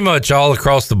 Yeah, pretty much all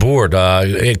across the board.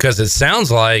 Because it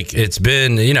sounds like it's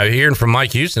been, hearing from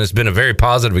Mike Houston, it's been a very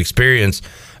positive experience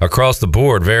across the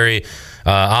board. Very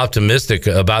optimistic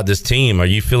about this team. Are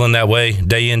you feeling that way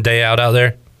day in, day out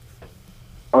there?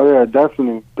 Oh yeah,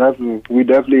 definitely. We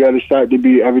definitely got a shot to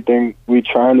be everything we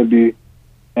trying to be.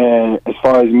 And as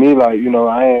far as me, like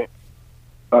I ain't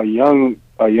a young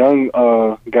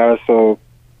guy, so.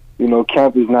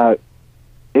 Camp is not,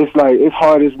 it's like, it's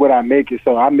hard as what I make it.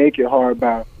 So I make it hard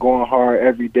by going hard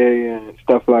every day and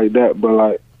stuff like that. But,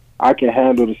 like, I can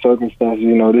handle the circumstances.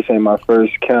 This ain't my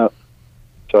first camp.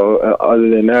 So other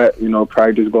than that,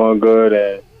 practice going good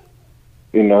and,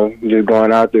 just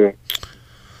going out there,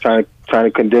 trying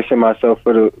to condition myself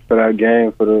for that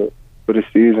game, for the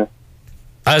season.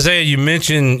 Isaiah, you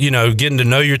mentioned, getting to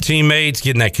know your teammates,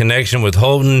 getting that connection with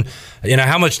Holden.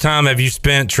 How much time have you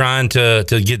spent trying to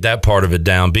get that part of it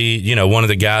down? Be, one of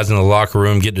the guys in the locker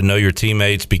room, get to know your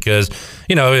teammates, because,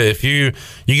 if you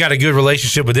got a good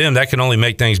relationship with them, that can only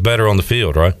make things better on the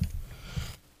field, right?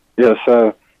 Yes,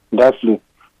 sir. Definitely.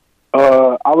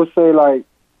 I would say, like,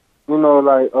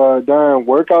 during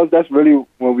workouts, that's really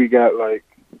when we got, like,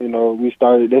 they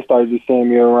started just seeing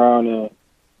me around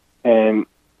and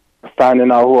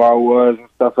finding out who I was and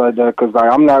stuff like that, because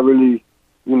like I'm not really,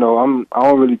 I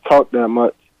don't really talk that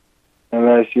much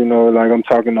unless like I'm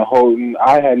talking to Holden.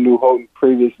 I had knew Holden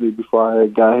previously before I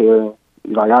had got here.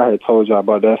 Like I had told you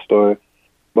about that story,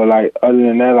 but like other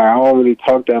than that, like I don't really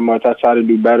talk that much. I try to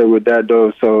do better with that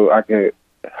though, so I can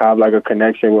have like a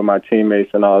connection with my teammates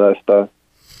and all that stuff.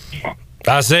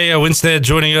 Isaiah Winstead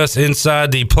joining us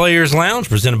inside the Players Lounge,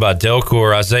 presented by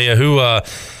Delcor. Isaiah, who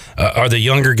are the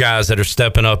younger guys that are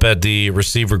stepping up at the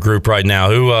receiver group right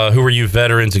now? Who are you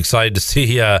veterans excited to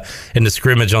see in the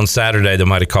scrimmage on Saturday that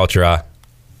might have caught your eye?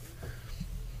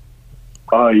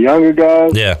 Younger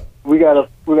guys. Yeah, we got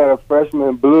a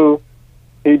freshman, Blue.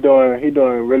 He doing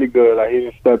really good. Like he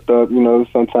just stepped up.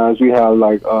 Sometimes we have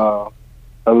like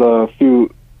a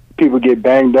few people get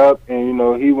banged up,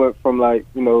 and he went from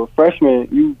freshman,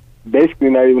 you basically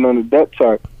not even on the depth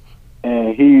chart,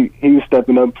 and he was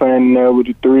stepping up, playing in there with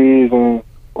the threes,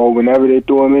 or whenever they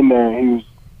threw him in there, he was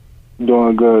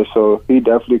doing good. So he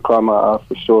definitely caught my eye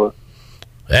for sure.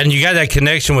 And you got that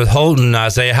connection with Holton,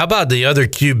 Isaiah. How about the other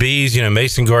QBs?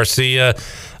 Mason Garcia,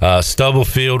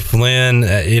 Stubblefield, Flynn.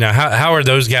 How are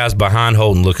those guys behind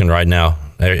Holton looking right now,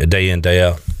 day in, day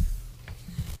out?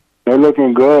 They're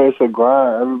looking good. It's a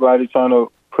grind. Everybody trying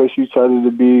to push each other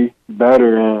to be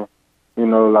better. And,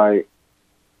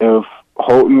 if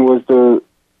Holton was to,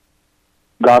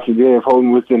 God forbid, if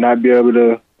Holton was to not be able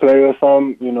to play or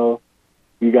something,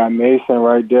 you got Mason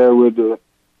right there with the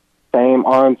same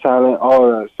arm talent,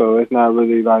 all that. So it's not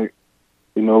really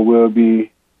we'll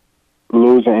be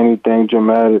losing anything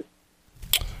dramatic.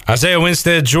 Isaiah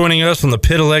Winstead joining us on the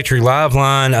Pit Electric Live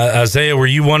line. Isaiah, were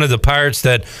you one of the Pirates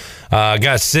that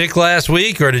got sick last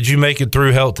week, or did you make it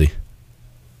through healthy?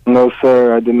 No,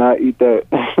 sir. I did not eat that.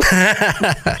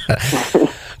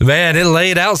 Man, it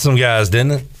laid out some guys,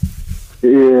 didn't it?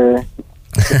 Yeah.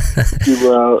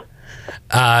 People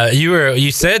out.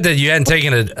 You said that you hadn't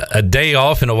taken a day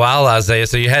off in a while, Isaiah,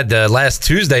 so you had the last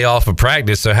Tuesday off of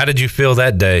practice. So how did you feel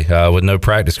that day with no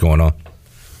practice going on?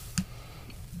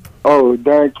 Oh,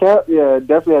 during camp, yeah,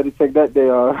 definitely had to take that day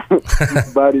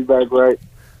off. Body back right.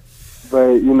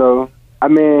 But,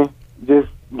 just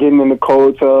getting in the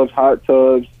cold tubs, hot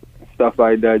tubs, stuff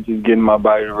like that, just getting my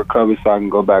body to recover so I can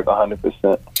go back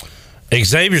 100%.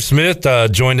 Xavier Smith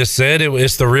joined us, said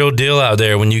it's the real deal out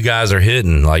there when you guys are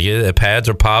hitting. Pads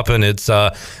are popping. It's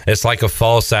like a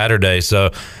fall Saturday. So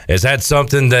is that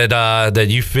something that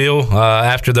you feel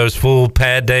after those full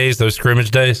pad days, those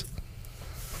scrimmage days?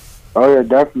 Oh, yeah,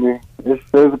 definitely. It's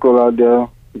physical out there.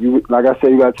 Like I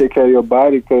said, you got to take care of your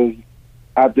body because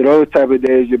after those type of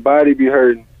days, your body be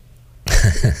hurting.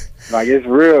 It's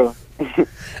real.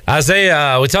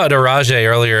 Isaiah, we talked to Rajay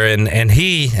earlier,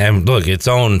 and look, it's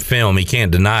on film. He can't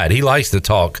deny it. He likes to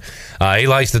talk. He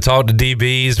likes to talk to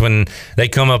DBs when they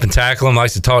come up and tackle him.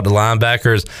 Likes to talk to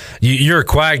linebackers. You're a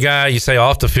quiet guy. You say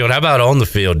off the field. How about on the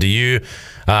field? Do you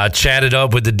chat it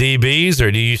up with the DBs, or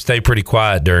do you stay pretty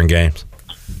quiet during games?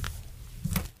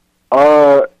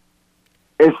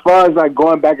 As far as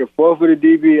going back and forth with the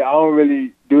DB, I don't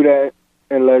really do that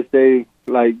unless they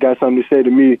got something to say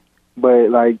to me.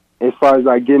 But as far as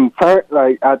getting turned,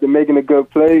 after making a good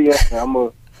play, yeah, I'm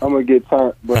gonna get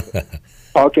turned. But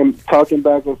talking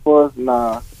back and forth,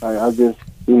 nah. I just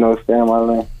stay in my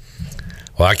lane.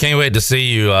 Well, I can't wait to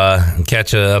see you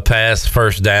catch a pass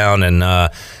first down and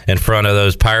in front of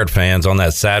those Pirate fans on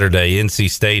that Saturday. NC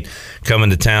State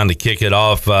coming to town to kick it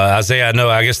off. Isaiah,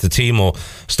 I guess the team will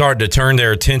start to turn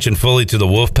their attention fully to the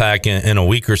Wolfpack in a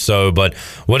week or so. But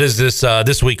what is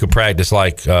this week of practice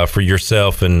like for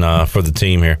yourself and for the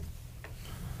team here?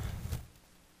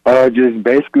 Just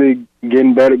basically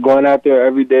getting better, going out there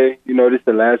every day. This is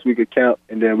the last week of camp,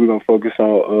 and then we're going to focus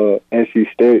on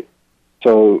NC State.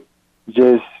 So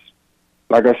just,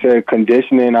 like I said,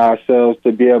 conditioning ourselves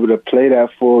to be able to play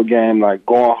that full game,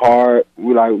 going hard.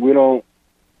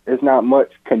 It's not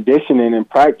much conditioning in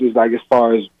practice, as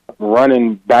far as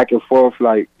running back and forth,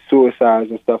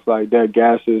 suicides and stuff like that,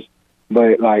 gases.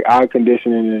 But, our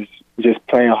conditioning is just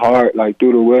playing hard,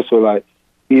 through the whistle,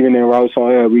 even in routes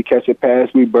on air, we catch a pass,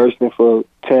 we bursting for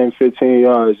 10, 15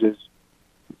 yards, just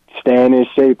staying in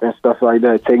shape and stuff like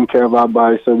that, taking care of our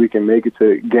body so we can make it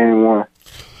to game one.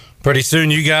 Pretty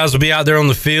soon you guys will be out there on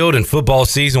the field and football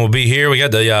season will be here. We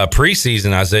got the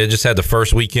preseason, Isaiah. Just had the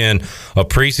first weekend of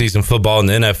preseason football in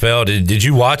the NFL. Did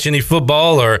you watch any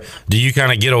football, or do you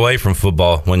kind of get away from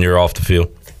football when you're off the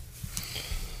field?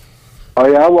 Oh,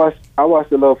 yeah, I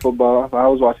watched a little football. I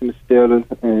was watching the Steelers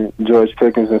and George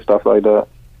Pickens and stuff like that.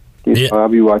 Yeah. I'll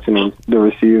be watching the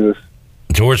receivers.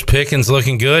 George Pickens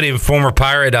looking good. Even former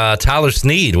Pirate Tyler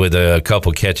Snead with a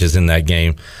couple catches in that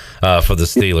game for the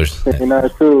Steelers.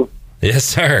 That too. Yes,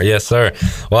 sir. Yes, sir.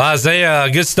 Well, Isaiah,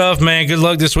 good stuff, man. Good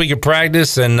luck this week at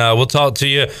practice, and we'll talk to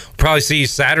you. Probably see you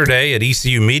Saturday at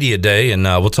ECU Media Day, and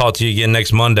we'll talk to you again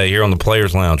next Monday here on the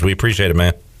Players Lounge. We appreciate it,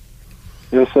 man.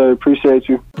 Yes, sir. Appreciate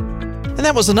you. And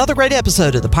that was another great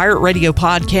episode of the Pirate Radio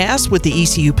Podcast with the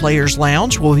ECU Players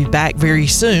Lounge. We'll be back very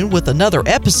soon with another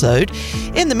episode.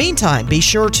 In the meantime, be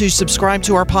sure to subscribe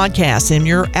to our podcast in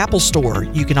your Apple Store.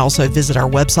 You can also visit our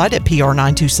website at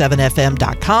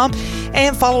pr927fm.com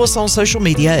and follow us on social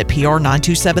media at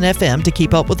pr927fm to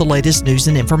keep up with the latest news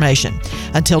and information.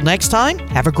 Until next time,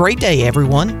 have a great day,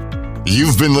 everyone.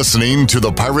 You've been listening to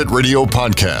the Pirate Radio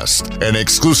Podcast, an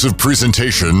exclusive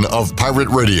presentation of Pirate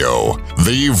Radio,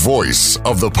 the voice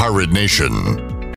of the Pirate Nation.